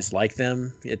found guys like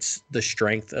them. It's the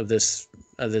strength of this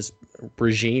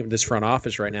regime, this front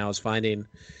office right now, is finding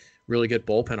really good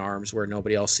bullpen arms where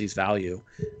nobody else sees value.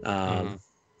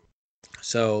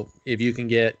 So if you can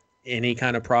get any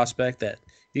kind of prospect that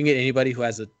you can get anybody who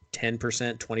has a 10%,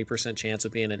 20% chance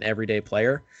of being an everyday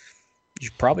player, you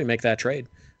should probably make that trade.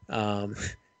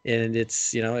 And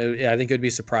it's, you know, I think it would be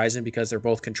surprising because they're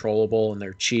both controllable and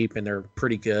they're cheap and they're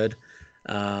pretty good.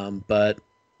 But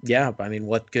yeah, I mean,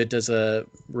 what good does a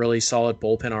really solid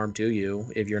bullpen arm do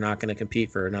you if you're not going to compete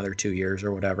for another 2 years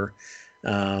or whatever?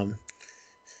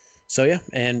 So yeah,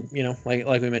 and you know, like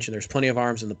we mentioned, there's plenty of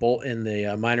arms in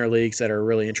the minor leagues that are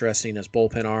really interesting as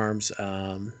bullpen arms.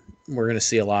 We're going to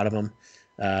see a lot of them,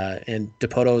 and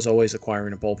Dipoto is always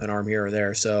acquiring a bullpen arm here or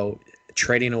there. So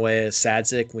trading away a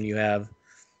Sadzik when you have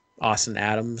Austin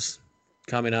Adams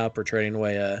coming up, or trading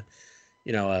away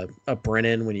a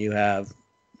Brennan when you have,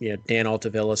 you know, Dan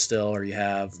Altavilla still, or you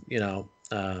have, you know,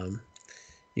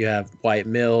 you have Wyatt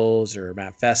Mills or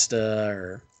Matt Festa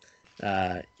or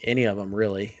any of them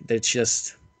really. It's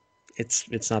just,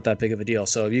 it's not that big of a deal.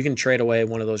 So if you can trade away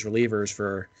one of those relievers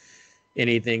for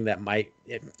anything that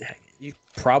you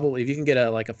probably, if you can get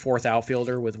a fourth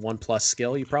outfielder with 1+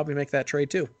 skill, you probably make that trade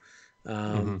too.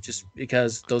 Just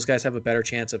because those guys have a better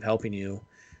chance of helping you.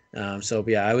 So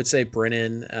yeah, I would say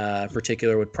Brennan in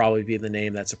particular would probably be the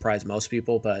name that surprised most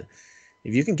people. But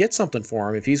if you can get something for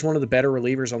him, if he's one of the better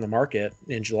relievers on the market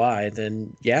in July,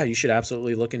 then yeah, you should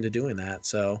absolutely look into doing that.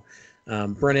 So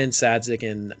Brennan, Sadzik,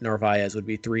 and Narvaez would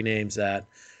be three names that,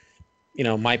 you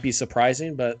know, might be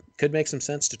surprising, but could make some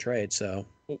sense to trade. So.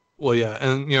 Well, yeah,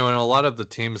 and you know, and a lot of the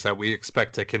teams that we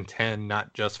expect to contend,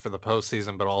 not just for the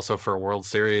postseason, but also for a World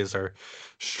Series, are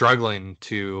struggling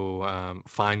to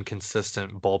find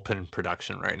consistent bullpen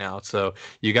production right now. So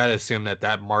you got to assume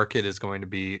that market is going to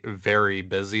be very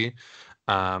busy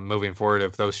moving forward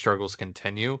if those struggles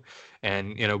continue.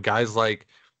 And you know, guys like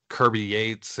Kirby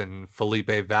Yates and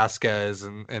Felipe Vasquez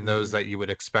and those that you would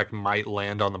expect might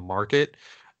land on the market,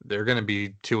 they're going to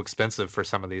be too expensive for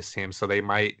some of these teams. So they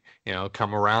might, you know,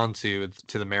 come around to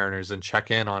the Mariners and check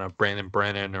in on a Brandon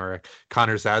Brennan or a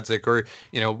Connor Zadzik, or,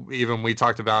 you know, even we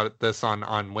talked about this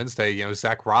on Wednesday, you know,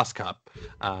 Zach Rosscup,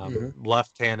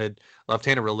 left-handed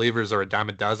relievers are a dime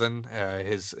a dozen.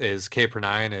 His K per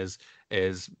nine is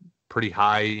pretty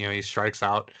high. You know, he strikes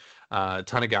out a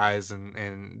ton of guys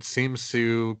and seems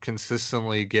to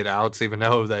consistently get outs, even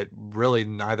though that really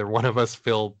neither one of us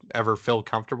ever feel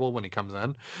comfortable when he comes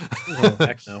in. Well,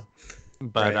 heck no.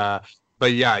 But right.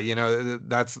 But yeah, you know,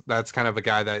 that's kind of a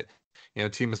guy that, you know,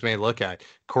 teams may look at.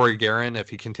 Corey Guerin, if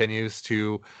he continues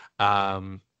to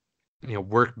you know,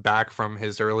 work back from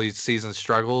his early season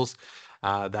struggles,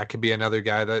 That could be another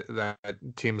guy that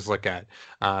teams look at.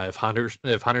 If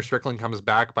Hunter Strickland comes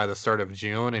back by the start of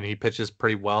June and he pitches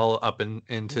pretty well up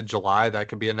into July, that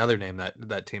could be another name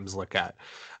that teams look at.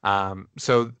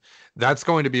 So that's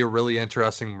going to be a really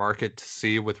interesting market to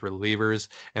see with relievers.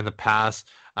 In the past,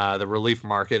 the relief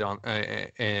market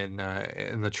in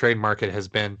the trade market has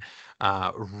been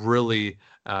really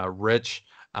rich.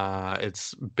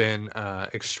 It's been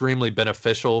extremely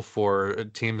beneficial for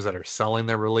teams that are selling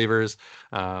their relievers.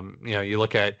 You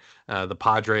look at the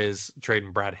Padres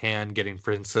trading Brad Hand, getting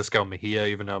Francisco Mejia,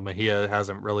 even though Mejia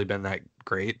hasn't really been that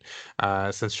great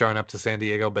since showing up to San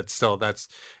Diego, but still, that's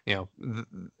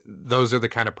those are the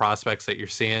kind of prospects that you're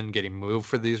seeing getting moved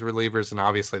for these relievers, and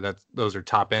obviously those are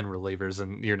top end relievers,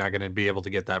 and you're not going to be able to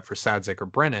get that for Sadzik or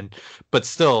Brennan, but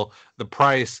still the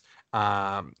price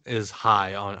is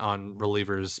high on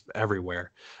relievers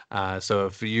everywhere. So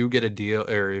if you get a deal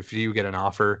or if you get an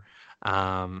offer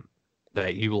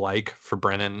that you like for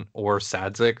Brennan or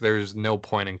Sadzik, there's no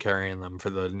point in carrying them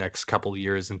for the next couple of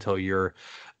years until you're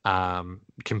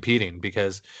competing,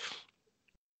 because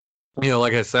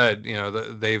like I said,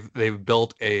 they've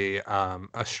built a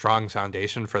strong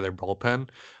foundation for their bullpen,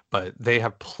 but they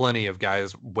have plenty of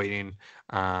guys waiting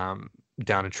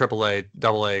down in AAA,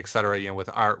 AA, et cetera, with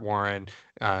Art Warren,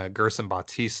 Gerson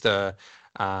Bautista,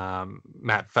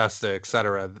 Matt Festa, et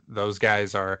cetera. Those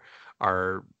guys are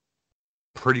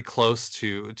pretty close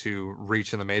to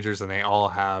reaching the majors, and they all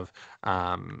have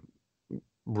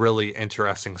really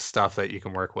interesting stuff that you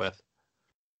can work with.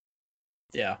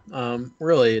 Yeah.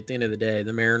 Really, at the end of the day,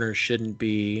 the Mariners shouldn't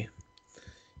be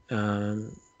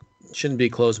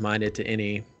closed-minded to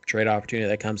any trade opportunity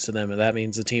that comes to them. If that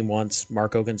means the team wants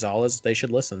Marco Gonzalez, they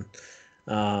should listen.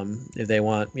 If they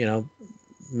want,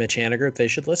 Mitch Haniger, they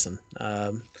should listen.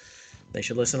 They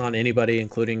should listen on anybody,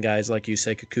 including guys like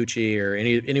Yusei Kikuchi or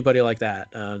anybody like that.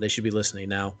 They should be listening.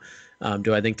 Now,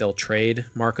 do I think they'll trade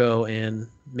Marco and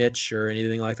Mitch or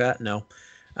anything like that? No,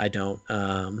 I don't.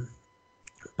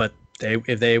 But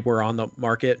if they were on the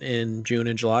market in June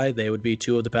and July, they would be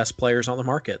two of the best players on the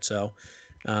market. So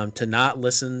to not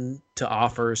listen to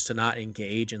offers, to not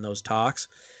engage in those talks,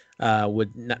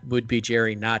 would be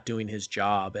Jerry not doing his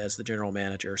job as the general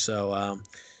manager. So,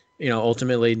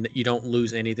 ultimately, you don't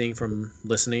lose anything from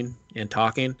listening and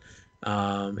talking,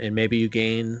 and maybe you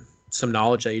gain some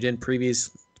knowledge that you didn't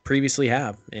previously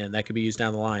have, and that could be used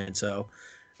down the line. So,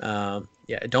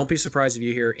 don't be surprised if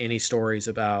you hear any stories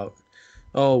about,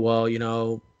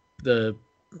 the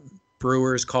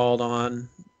Brewers called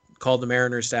the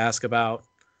Mariners to ask about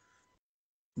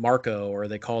Marco, or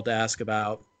they called to ask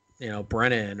about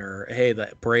Brennan, or hey,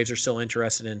 the Braves are still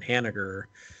interested in Haniger.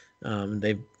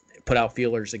 They've put out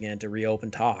feelers again to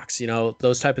reopen talks.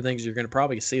 Those type of things, you're going to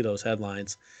probably see those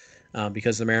headlines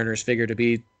because the Mariners figure to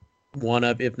be one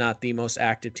of, if not the most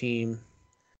active teams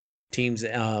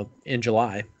in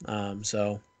July.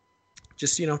 So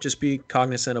just be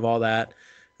cognizant of all that.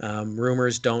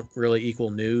 Rumors don't really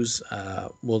equal news.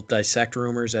 We'll dissect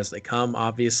rumors as they come,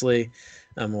 obviously.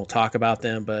 We'll talk about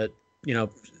them, but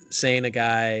saying a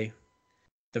guy,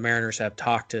 the Mariners have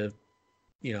talked to,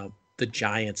 the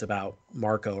Giants about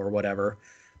Marco or whatever,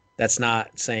 that's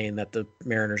not saying that the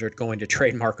Mariners are going to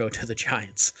trade Marco to the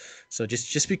Giants. So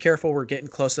just be careful. We're getting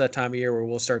close to that time of year where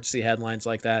we'll start to see headlines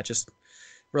like that. Just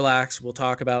relax. We'll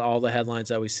talk about all the headlines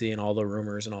that we see and all the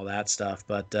rumors and all that stuff.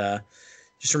 But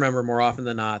just remember, more often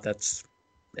than not,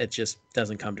 it just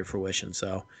doesn't come to fruition.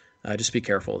 So just be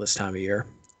careful this time of year.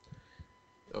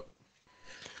 Yep.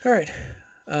 All right.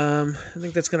 I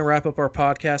think that's going to wrap up our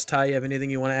podcast. Ty, you have anything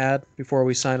you want to add before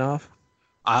we sign off?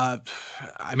 It's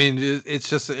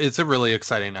a really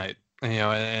exciting night,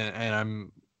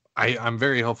 and I'm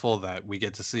very hopeful that we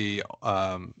get to see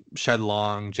Shed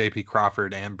Long, J.P.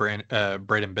 Crawford, and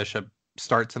Braden Bishop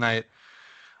start tonight,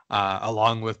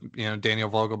 along with Daniel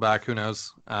Vogelbach. Who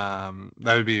knows?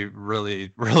 That would be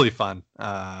really, really fun,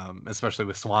 especially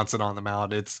with Swanson on the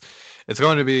mound. It's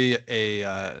going to be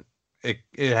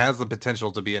it has the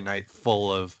potential to be a night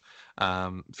full of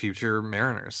future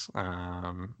Mariners.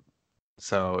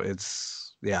 So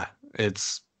this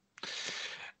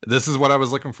is what I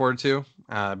was looking forward to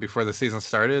before the season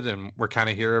started, and we're kind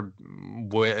of here, a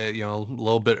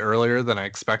little bit earlier than I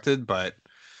expected, but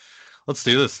let's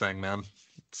do this thing, man.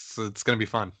 It's going to be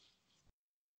fun.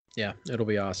 Yeah, it'll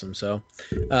be awesome. So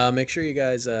make sure you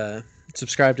guys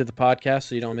subscribe to the podcast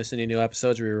so you don't miss any new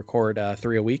episodes. We record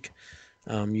 3 a week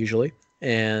usually.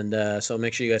 And so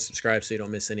make sure you guys subscribe so you don't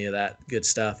miss any of that good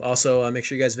stuff. Also, make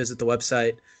sure you guys visit the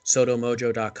website,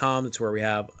 sotomojo.com. That's where we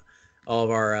have all of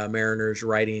our Mariners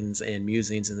writings and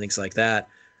musings and things like that.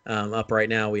 Up right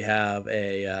now, we have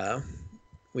a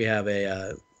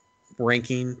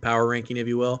power ranking, if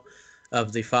you will,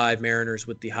 of the 5 Mariners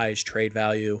with the highest trade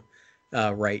value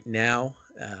right now.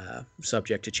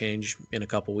 Subject to change in a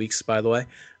couple weeks, by the way.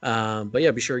 But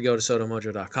yeah, be sure to go to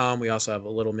sotomojo.com. We also have a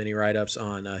little mini write-ups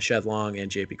on Shed Long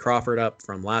and JP Crawford up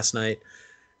from last night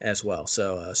as well.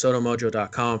 So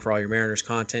sotomojo.com for all your Mariners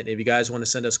content. If you guys want to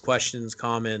send us questions,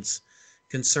 comments,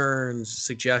 concerns,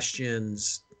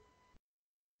 suggestions,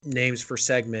 names for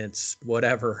segments,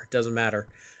 whatever, doesn't matter.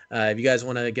 If you guys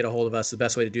want to get a hold of us, the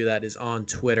best way to do that is on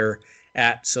Twitter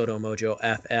at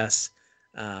SotoMojoFS.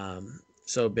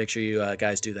 So make sure you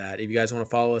guys do that. If you guys want to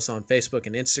follow us on Facebook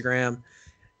and Instagram,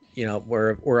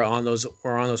 we're on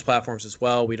those platforms as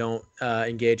well. We don't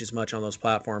engage as much on those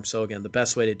platforms. So again, the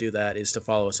best way to do that is to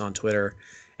follow us on Twitter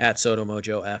at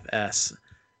SotoMojoFS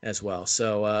as well.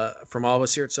 So from all of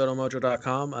us here at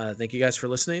SotoMojo.com, thank you guys for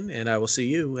listening, and I will see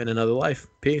you in another life.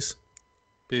 Peace.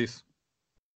 Peace.